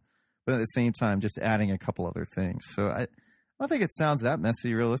job, but at the same time, just adding a couple other things. So I don't think it sounds that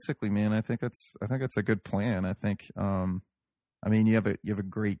messy, realistically, man. I think it's a good plan. I think, I mean, you have a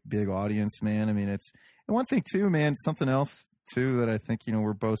great big audience, man. I mean, and one thing too, man, something else too that I think,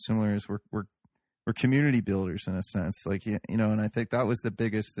 we're both similar is we're community builders in a sense, like, and I think that was the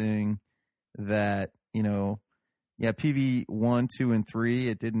biggest thing that, PV 1, 2, and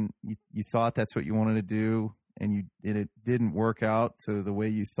 3, you thought that's what you wanted to do, and it didn't work out to the way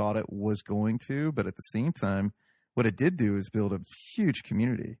you thought it was going to, but at the same time, what it did do is build a huge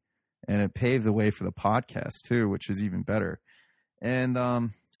community, and it paved the way for the podcast too, which is even better. And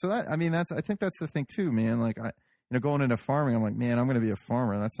so that, I mean, I think that's the thing too, man. Like going into farming, I'm like, man, I'm going to be a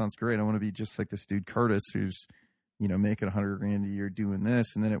farmer. That sounds great. I want to be just like this dude Curtis, who's making $100,000 a year doing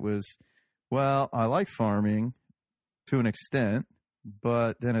this. And then it was, well, I like farming to an extent,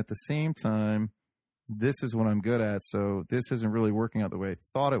 but then at the same time, this is what I'm good at. So this isn't really working out the way I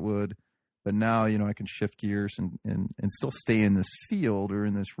thought it would. But now, I can shift gears and still stay in this field or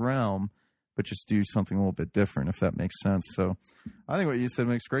in this realm, but just do something a little bit different, if that makes sense. So I think what you said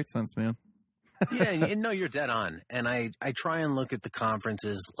makes great sense, man. Yeah, and no, you're dead on. And I try and look at the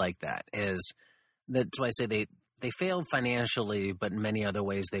conferences like that. That's why I say they failed financially, but in many other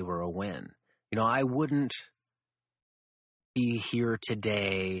ways they were a win. I wouldn't be here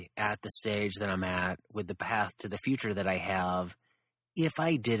today at the stage that I'm at with the path to the future that I have if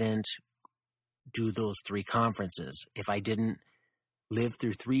I didn't do those 3 conferences, if I didn't live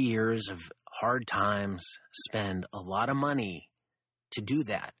through 3 years of hard times, spend a lot of money to do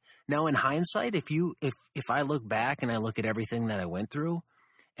that. Now, in hindsight, if I look back and I look at everything that I went through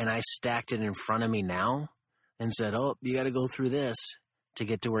and I stacked it in front of me now and said, oh, you got to go through this to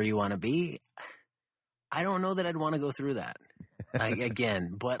get to where you want to be, I don't know that I'd want to go through that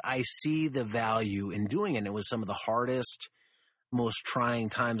again, but I see the value in doing it. And it was some of the hardest, most trying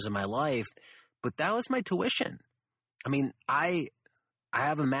times of my life, but that was my tuition. I mean, I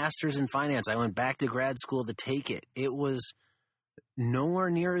have a master's in finance. I went back to grad school to take it. It was nowhere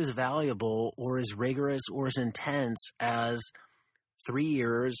near as valuable or as rigorous or as intense as 3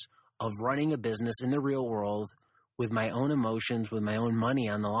 years of running a business in the real world with my own emotions, with my own money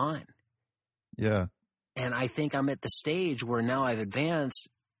on the line. Yeah. And I think I'm at the stage where now I've advanced,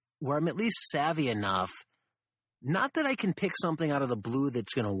 where I'm at least savvy enough, not that I can pick something out of the blue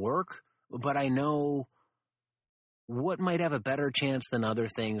that's going to work, but I know what might have a better chance than other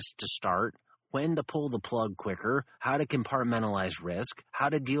things to start, when to pull the plug quicker, how to compartmentalize risk, how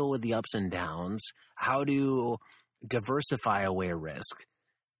to deal with the ups and downs, how to diversify away a risk.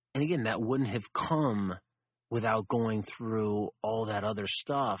 And again, that wouldn't have come without going through all that other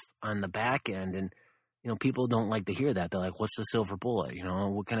stuff on the back end. And, people don't like to hear that. They're like, what's the silver bullet?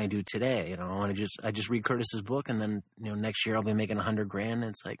 What can I do today? I just read Curtis's book, and then, next year I'll be making $100,000. And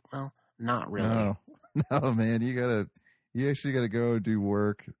it's like, well, not really. No, man, you actually gotta go do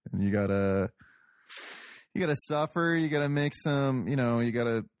work, and you gotta suffer. You gotta make some, you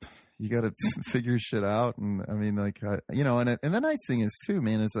gotta figure shit out. And I mean, like, and the nice thing is too,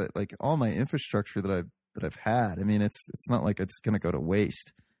 man, is that like all my infrastructure that I've had, I mean, it's not like it's going to go to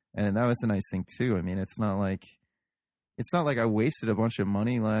waste. And that was the nice thing too. I mean, it's not like I wasted a bunch of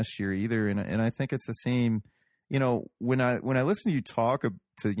money last year either. And I think it's the same, when I listen to you talk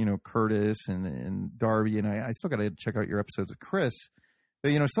to, Curtis and Darby, and I still got to check out your episodes with Chris,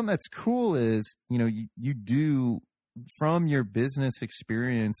 but, something that's cool is, you do from your business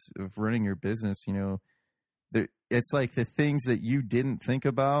experience of running your business, it's like the things that you didn't think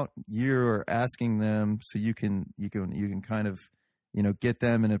about, you're asking them so you can kind of, get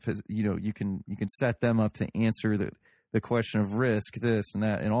them in a, you can set them up to answer the question of risk, this and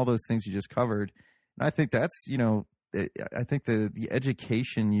that, and all those things you just covered. And I think that's, I think the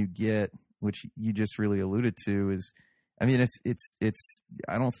education you get, which you just really alluded to, is I mean, it's,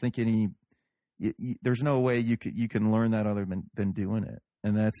 I don't think there's no way you can learn that other than doing it.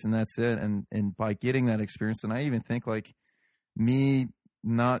 And that's it. And by getting that experience, and I even think like me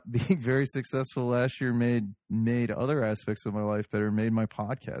not being very successful last year made other aspects of my life better, made my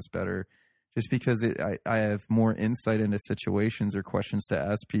podcast better, just because I have more insight into situations or questions to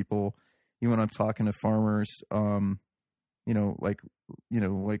ask people. Even when I'm talking to farmers, like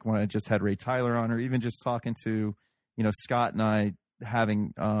when I just had Ray Tyler on, or even just talking to, Scott and I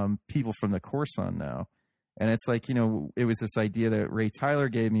having people from the course on now. And it's like, it was this idea that Ray Tyler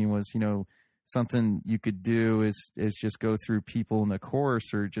gave me was, something you could do is just go through people in the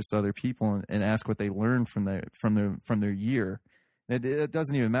course or just other people and ask what they learned from their year. It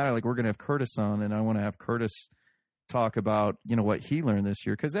doesn't even matter. Like, we're going to have Curtis on, and I want to have Curtis talk about, what he learned this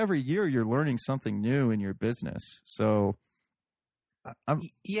year. Because every year you're learning something new in your business. So I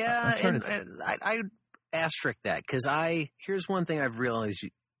asterisk that, because here's one thing I've realized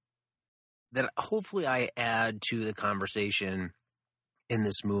that hopefully I add to the conversation in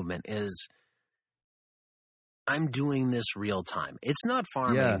this movement is I'm doing this real time. It's not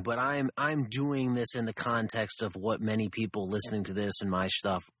farming, but I'm doing this in the context of what many people listening to this and my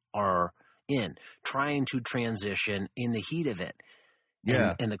stuff are in, trying to transition in the heat of it.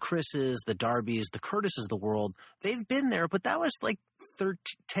 Yeah. And the Chris's, the Darbys, the Curtises of the world, they've been there, but that was like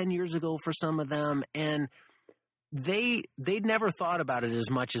 10 years ago for some of them. And they'd never thought about it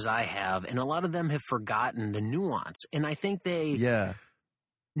as much as I have. And a lot of them have forgotten the nuance. And I think they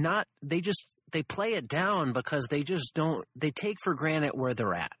play it down because they take for granted where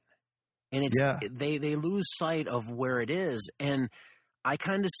they're at. And they lose sight of where it is. And I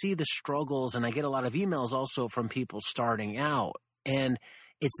kind of see the struggles, and I get a lot of emails also from people starting out. And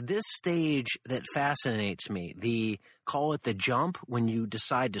it's this stage that fascinates me. Call it the jump, when you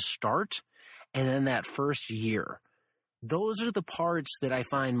decide to start, and then that first year. Those are the parts that I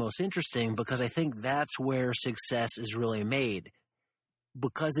find most interesting, because I think that's where success is really made.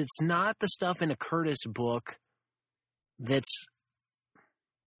 Because it's not the stuff in a Curtis book that's,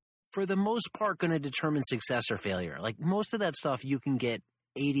 for the most part, going to determine success or failure. Like, most of that stuff you can get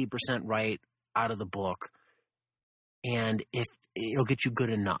 80% right out of the book, and if it'll get you good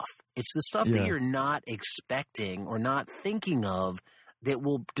enough. It's the stuff that you're not expecting or not thinking of that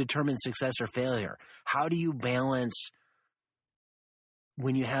will determine success or failure. How do you balance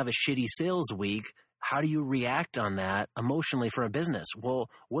when you have a shitty sales week? How do you react on that emotionally for a business? Well,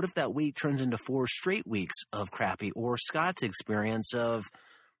 what if that week turns into 4 straight weeks of crappy? Or Scott's experience of,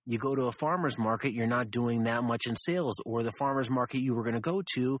 you go to a farmer's market, you're not doing that much in sales, or the farmer's market you were going to go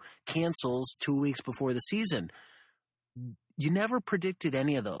to cancels 2 weeks before the season. You never predicted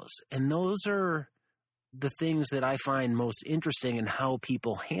any of those. And those are the things that I find most interesting in how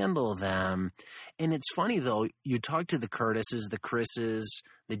people handle them. And it's funny, though, you talk to the Curtises, the Chris's,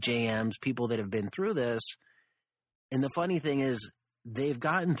 the JMs, people that have been through this. And the funny thing is, they've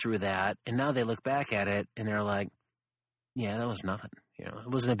gotten through that, and now they look back at it and they're like, yeah, that was nothing. It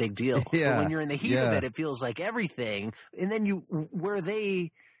wasn't a big deal. Yeah. But when you're in the heat of it, it feels like everything. And then where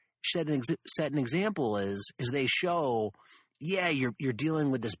they set an example is they show, you're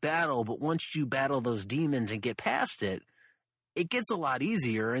dealing with this battle, but once you battle those demons and get past it, it gets a lot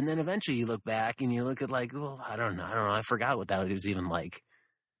easier. And then eventually you look back and you look at like, well, I don't know. I forgot what that was even like.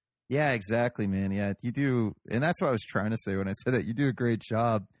 Yeah, exactly, man. Yeah, you do. And that's what I was trying to say when I said that. You do a great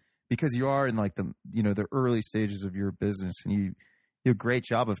job, because you are in like the early stages of your business, and you do a great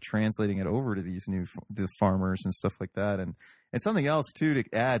job of translating it over to the farmers and stuff like that. And something else too, to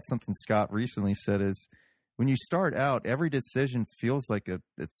add, something Scott recently said is, when you start out, every decision feels like it's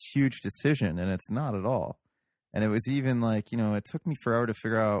a huge decision, and it's not at all. And it was even like, it took me forever to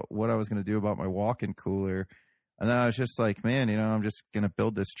figure out what I was going to do about my walk-in cooler. And then I was just like, man, I'm just going to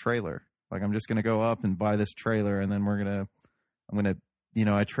build this trailer. Like, I'm just going to go up and buy this trailer, and then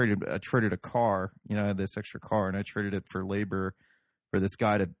I traded a car, I had this extra car, and I traded it for labor for this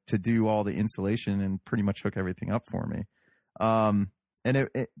guy to do all the installation and pretty much hook everything up for me.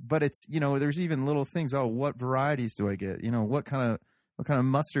 But it's, there's even little things. Oh, what varieties do I get? What kind of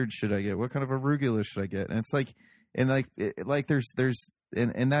mustard should I get? What kind of arugula should I get? And it's like, and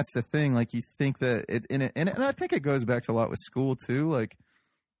that's the thing. Like, you think that and I think it goes back to a lot with school too. Like,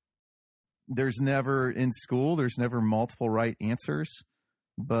 there's never multiple right answers,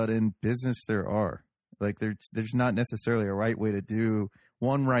 but in business there are. Like, there's not necessarily a right way to do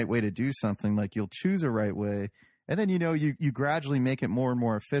something. Like, you'll choose a right way, and then you gradually make it more and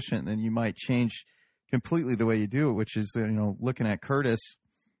more efficient. And then you might change completely the way you do it, which is looking at Curtis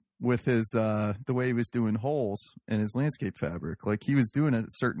with his the way he was doing holes in his landscape fabric. Like, he was doing it a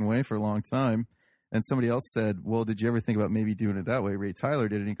certain way for a long time, And somebody else said, well, did you ever think about maybe doing it that way? Ray Tyler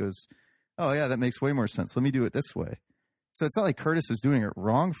did. And he goes, oh, yeah, that makes way more sense. Let me do it this way. So it's not like Curtis was doing it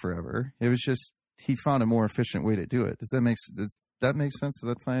wrong forever. It was just he found a more efficient way to do it. Does that make sense? Does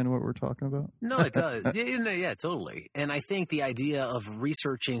that tie into what we're talking about? No, it does. Yeah, totally. And I think the idea of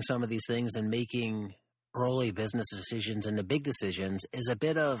researching some of these things and making early business decisions and the big decisions is a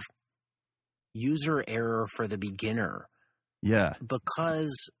bit of user error for the beginner. Yeah.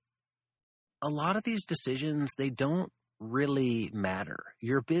 Because a lot of these decisions, they don't really matter.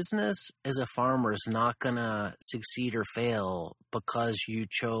 Your business as a farmer is not going to succeed or fail because you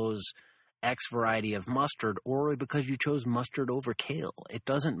chose X variety of mustard or because you chose mustard over kale. It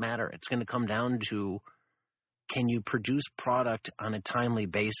doesn't matter. It's going to come down to, can you produce product on a timely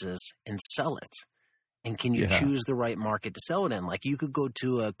basis and sell it? And can you choose the right market to sell it in? Like you could go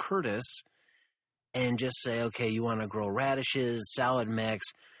to a Curtis and just say, okay, you want to grow radishes, salad mix,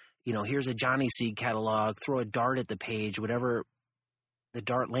 here's a Johnny Seed catalog, throw a dart at the page, whatever the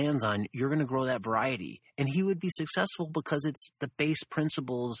dart lands on, you're going to grow that variety. And he would be successful because it's the base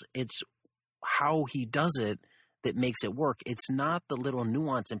principles, it's how he does it that makes it work. It's not the little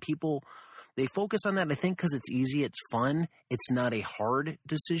nuance. And people, they focus on that, I think, because it's easy, it's fun. It's not a hard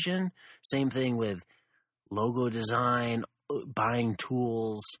decision. Same thing with logo design, buying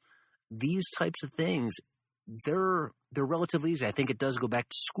tools, these types of things. They're relatively easy. I think it does go back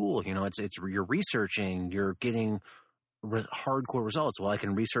to school. It's you're researching, you're getting hardcore results. Well, I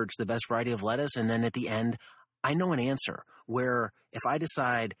can research the best variety of lettuce, and then at the end, I know an answer. Where if I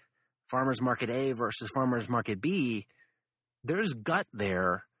decide farmers market A versus farmers market B, there's gut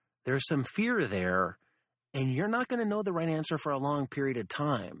there, there's some fear there, and you're not going to know the right answer for a long period of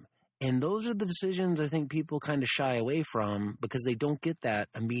time. And those are the decisions I think people kind of shy away from because they don't get that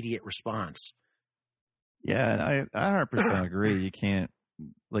immediate response. Yeah, and I 100% agree. You can't,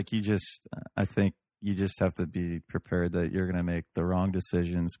 I think you just have to be prepared that you're going to make the wrong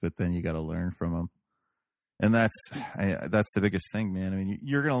decisions, but then you got to learn from them. And that's the biggest thing, man. I mean,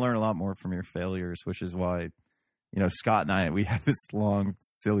 you're going to learn a lot more from your failures, which is why, Scott and I, we have this long,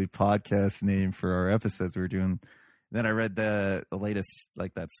 silly podcast name for our episodes we were doing. Then I read the latest,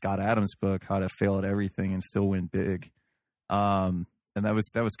 like that Scott Adams book, How to Fail at Everything and Still Win Big. And that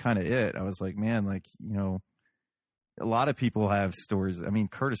was kind of it. I was like, man, a lot of people have stories.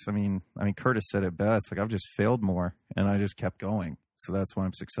 Curtis said it best. Like, I've just failed more and I just kept going. So that's why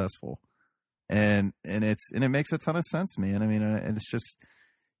I'm successful. And it makes a ton of sense, man. And it's just,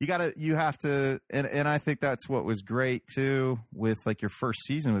 you have to, and I think that's what was great too with like your first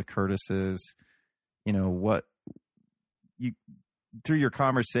season with Curtis is, through your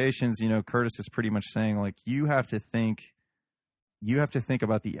conversations, Curtis is pretty much saying like, you have to think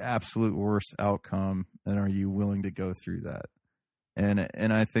about the absolute worst outcome, and are you willing to go through that?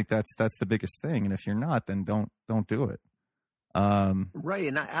 And I think that's the biggest thing. And if you're not, then don't do it. Right.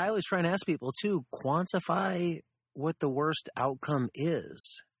 And I always try and ask people too, quantify what the worst outcome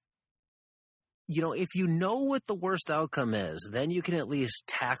is. If you know what the worst outcome is, then you can at least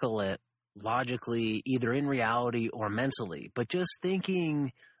tackle it logically, either in reality or mentally. But just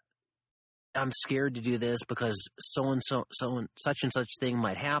thinking, I'm scared to do this because so and such and such thing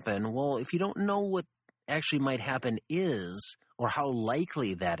might happen. Well, if you don't know what actually might happen is, or how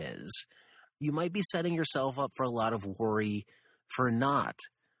likely that is, you might be setting yourself up for a lot of worry for not.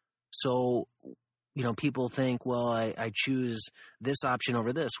 So, people think, well, I choose this option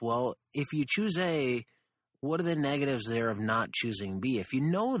over this. Well, if you choose A, what are the negatives there of not choosing B? If you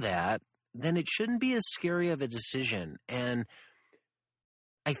know that, then it shouldn't be as scary of a decision. And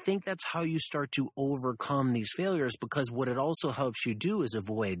I think that's how you start to overcome these failures, because what it also helps you do is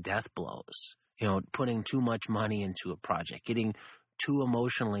avoid death blows. Putting too much money into a project, getting too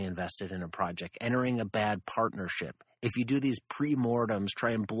emotionally invested in a project, entering a bad partnership. If you do these pre-mortems,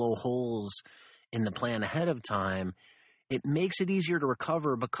 try and blow holes in the plan ahead of time, it makes it easier to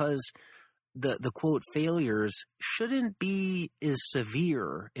recover, because the quote failures shouldn't be as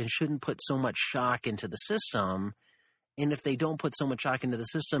severe and shouldn't put so much shock into the system. And if they don't put so much shock into the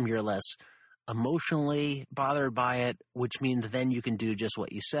system, you're less emotionally bothered by it, which means then you can do just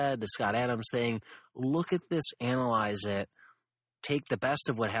what you said, the Scott Adams thing. Look at this, analyze it, take the best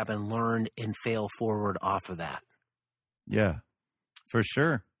of what happened, learn, and fail forward off of that. Yeah, for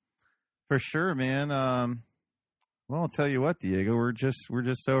sure. For sure, man. Well, I'll tell you what, Diego, we're just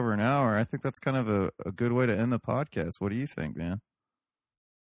over an hour. I think that's kind of a good way to end the podcast. What do you think, man?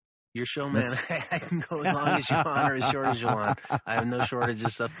 Your show, man. I can go as long as you want or as short as you want. I have no shortage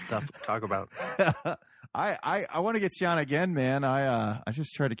of stuff to talk about. I want to get you on again, man. I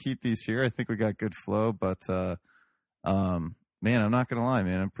just try to keep these here. I think we got good flow, but man, I'm not going to lie,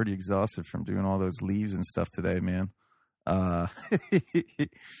 man. I'm pretty exhausted from doing all those leaves and stuff today, man.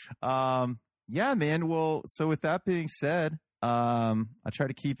 Yeah, man. Well, so with that being said, I try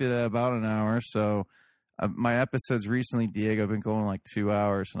to keep it at about an hour. So my episodes recently, Diego, have been going like 2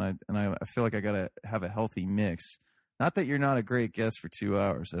 hours, and I feel like I got to have a healthy mix. Not that you're not a great guest for 2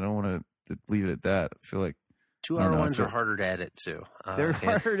 hours. I don't want to leave it at that. I feel like 2 hour ones are harder to edit too. They're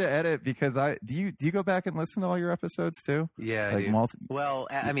harder to edit because do you go back and listen to all your episodes too? Yeah, like well,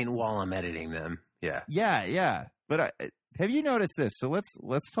 I mean, while I'm editing them, yeah. Yeah. But have you noticed this? So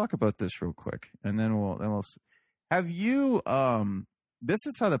let's talk about this real quick, and then we'll. Have you? This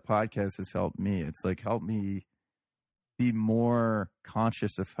is how the podcast has helped me. It's like helped me be more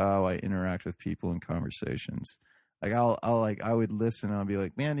conscious of how I interact with people in conversations. Like I would listen and I'll be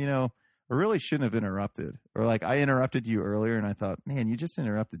like, man, I really shouldn't have interrupted. Or like I interrupted you earlier and I thought, man, you just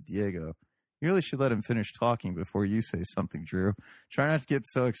interrupted Diego. You really should let him finish talking before you say something, Drew. Try not to get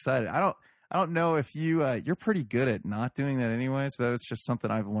so excited. I don't know if you're pretty good at not doing that anyways, but it's just something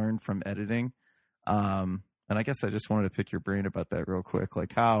I've learned from editing. And I guess I just wanted to pick your brain about that real quick.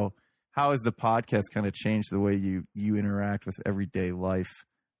 Like how has the podcast kind of changed the way you interact with everyday life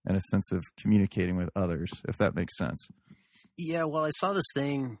and a sense of communicating with others, if that makes sense? Yeah, well, I saw this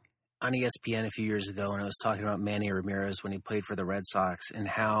thing on ESPN a few years ago, and it was talking about Manny Ramirez when he played for the Red Sox and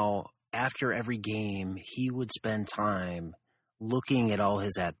how after every game he would spend time looking at all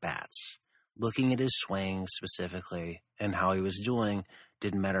his at-bats, looking at his swings specifically and how he was doing.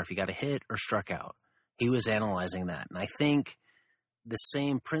 Didn't matter if he got a hit or struck out. He was analyzing that. And I think the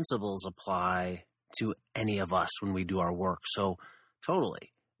same principles apply to any of us when we do our work. So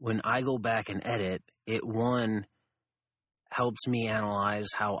totally, when I go back and edit, it helps me analyze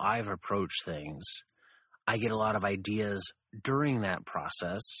how I've approached things. I get a lot of ideas during that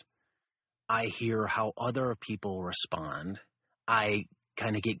process. I hear how other people respond. I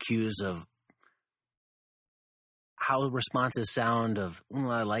kind of get cues of how responses sound of,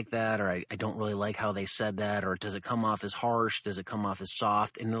 I like that, or I don't really like how they said that, or does it come off as harsh? Does it come off as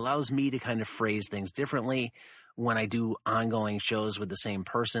soft? And it allows me to kind of phrase things differently when I do ongoing shows with the same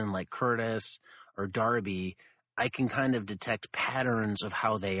person like Curtis or Darby. I can kind of detect patterns of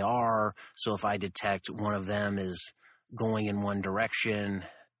how they are. So if I detect one of them is going in one direction,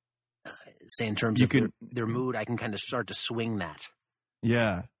 say in terms of their mood, I can kind of start to swing that.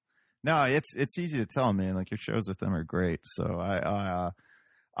 Yeah. No, it's easy to tell, man. Like your shows with them are great. So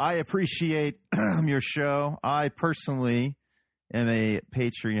I appreciate your show. I personally am a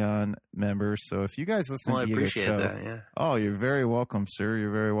Patreon member. So if you guys listen to Diego's show, that, yeah. Oh, you're very welcome, sir.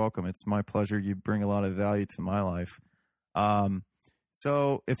 You're very welcome. It's my pleasure. You bring a lot of value to my life.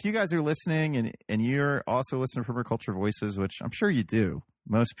 So if you guys are listening and you're also listening to Permaculture Voices, which I'm sure you do,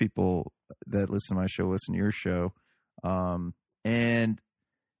 most people that listen to my show listen to your show. And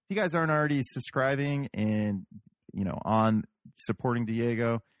if you guys aren't already subscribing and, on supporting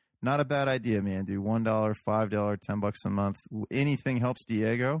Diego, not a bad idea, man. Do $1, $5, $10 a month. Anything helps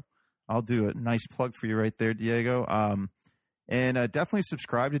Diego. I'll do a nice plug for you right there, Diego. And definitely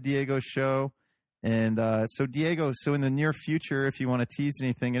subscribe to Diego's show. And so Diego, so in the near future, if you want to tease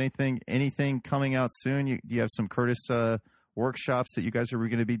anything coming out soon, do you have some Curtis workshops that you guys are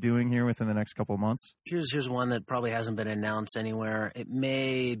going to be doing here within the next couple of months? Here's one that probably hasn't been announced anywhere. It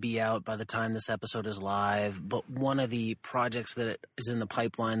may be out by the time this episode is live, but one of the projects that is in the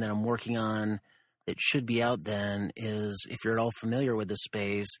pipeline that I'm working on that should be out then is, if you're at all familiar with this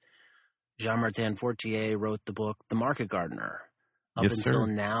space, Jean-Martin Fortier wrote the book The Market Gardener. Up until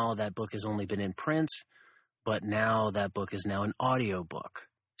now, that book has only been in print, but now that book is now an audio book.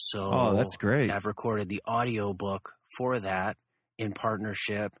 So that's great. I've recorded the audio book for that in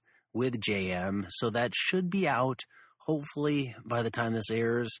partnership with JM. So that should be out hopefully by the time this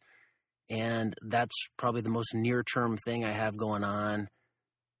airs. And that's probably the most near-term thing I have going on.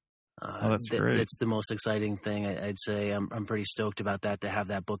 That's great. That's the most exciting thing, I'd say. I'm pretty stoked about that, to have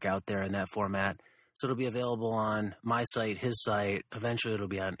that book out there in that format. So it'll be available on my site, his site. Eventually it'll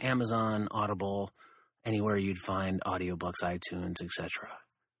be on Amazon, Audible, anywhere you'd find audiobooks, iTunes, etc.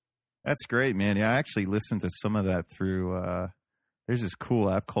 That's great, man. Yeah, I actually listened to some of that through there's this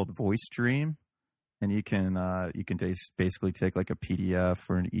cool app called Voice Dream, and you can basically take like a PDF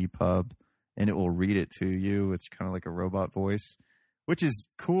or an EPUB and it will read it to you. It's kind of like a robot voice, which is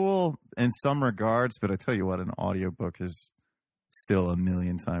cool in some regards, but I tell you what, an audiobook is still a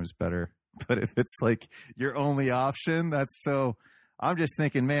million times better. But if it's like your only option, I'm just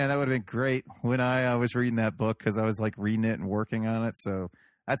thinking, man, that would have been great when I was reading that book, because I was like reading it and working on it. So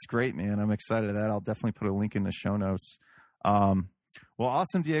that's great, man. I'm excited to that. I'll definitely put a link in the show notes. Well,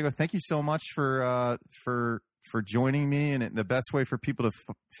 awesome, Diego. Thank you so much for for joining me. And the best way for people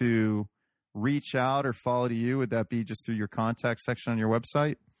to reach out or follow to you, would that be just through your contact section on your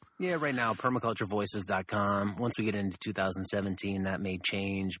website? Yeah, right now, permaculturevoices.com. Once we get into 2017, that may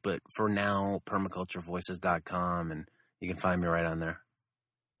change. But for now, permaculturevoices.com, and you can find me right on there.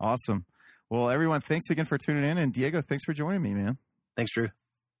 Awesome. Well, everyone, thanks again for tuning in. And Diego, thanks for joining me, man. Thanks, Drew.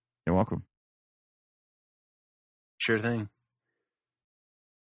 You're welcome. Sure thing.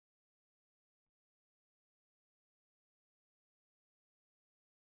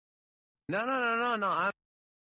 No.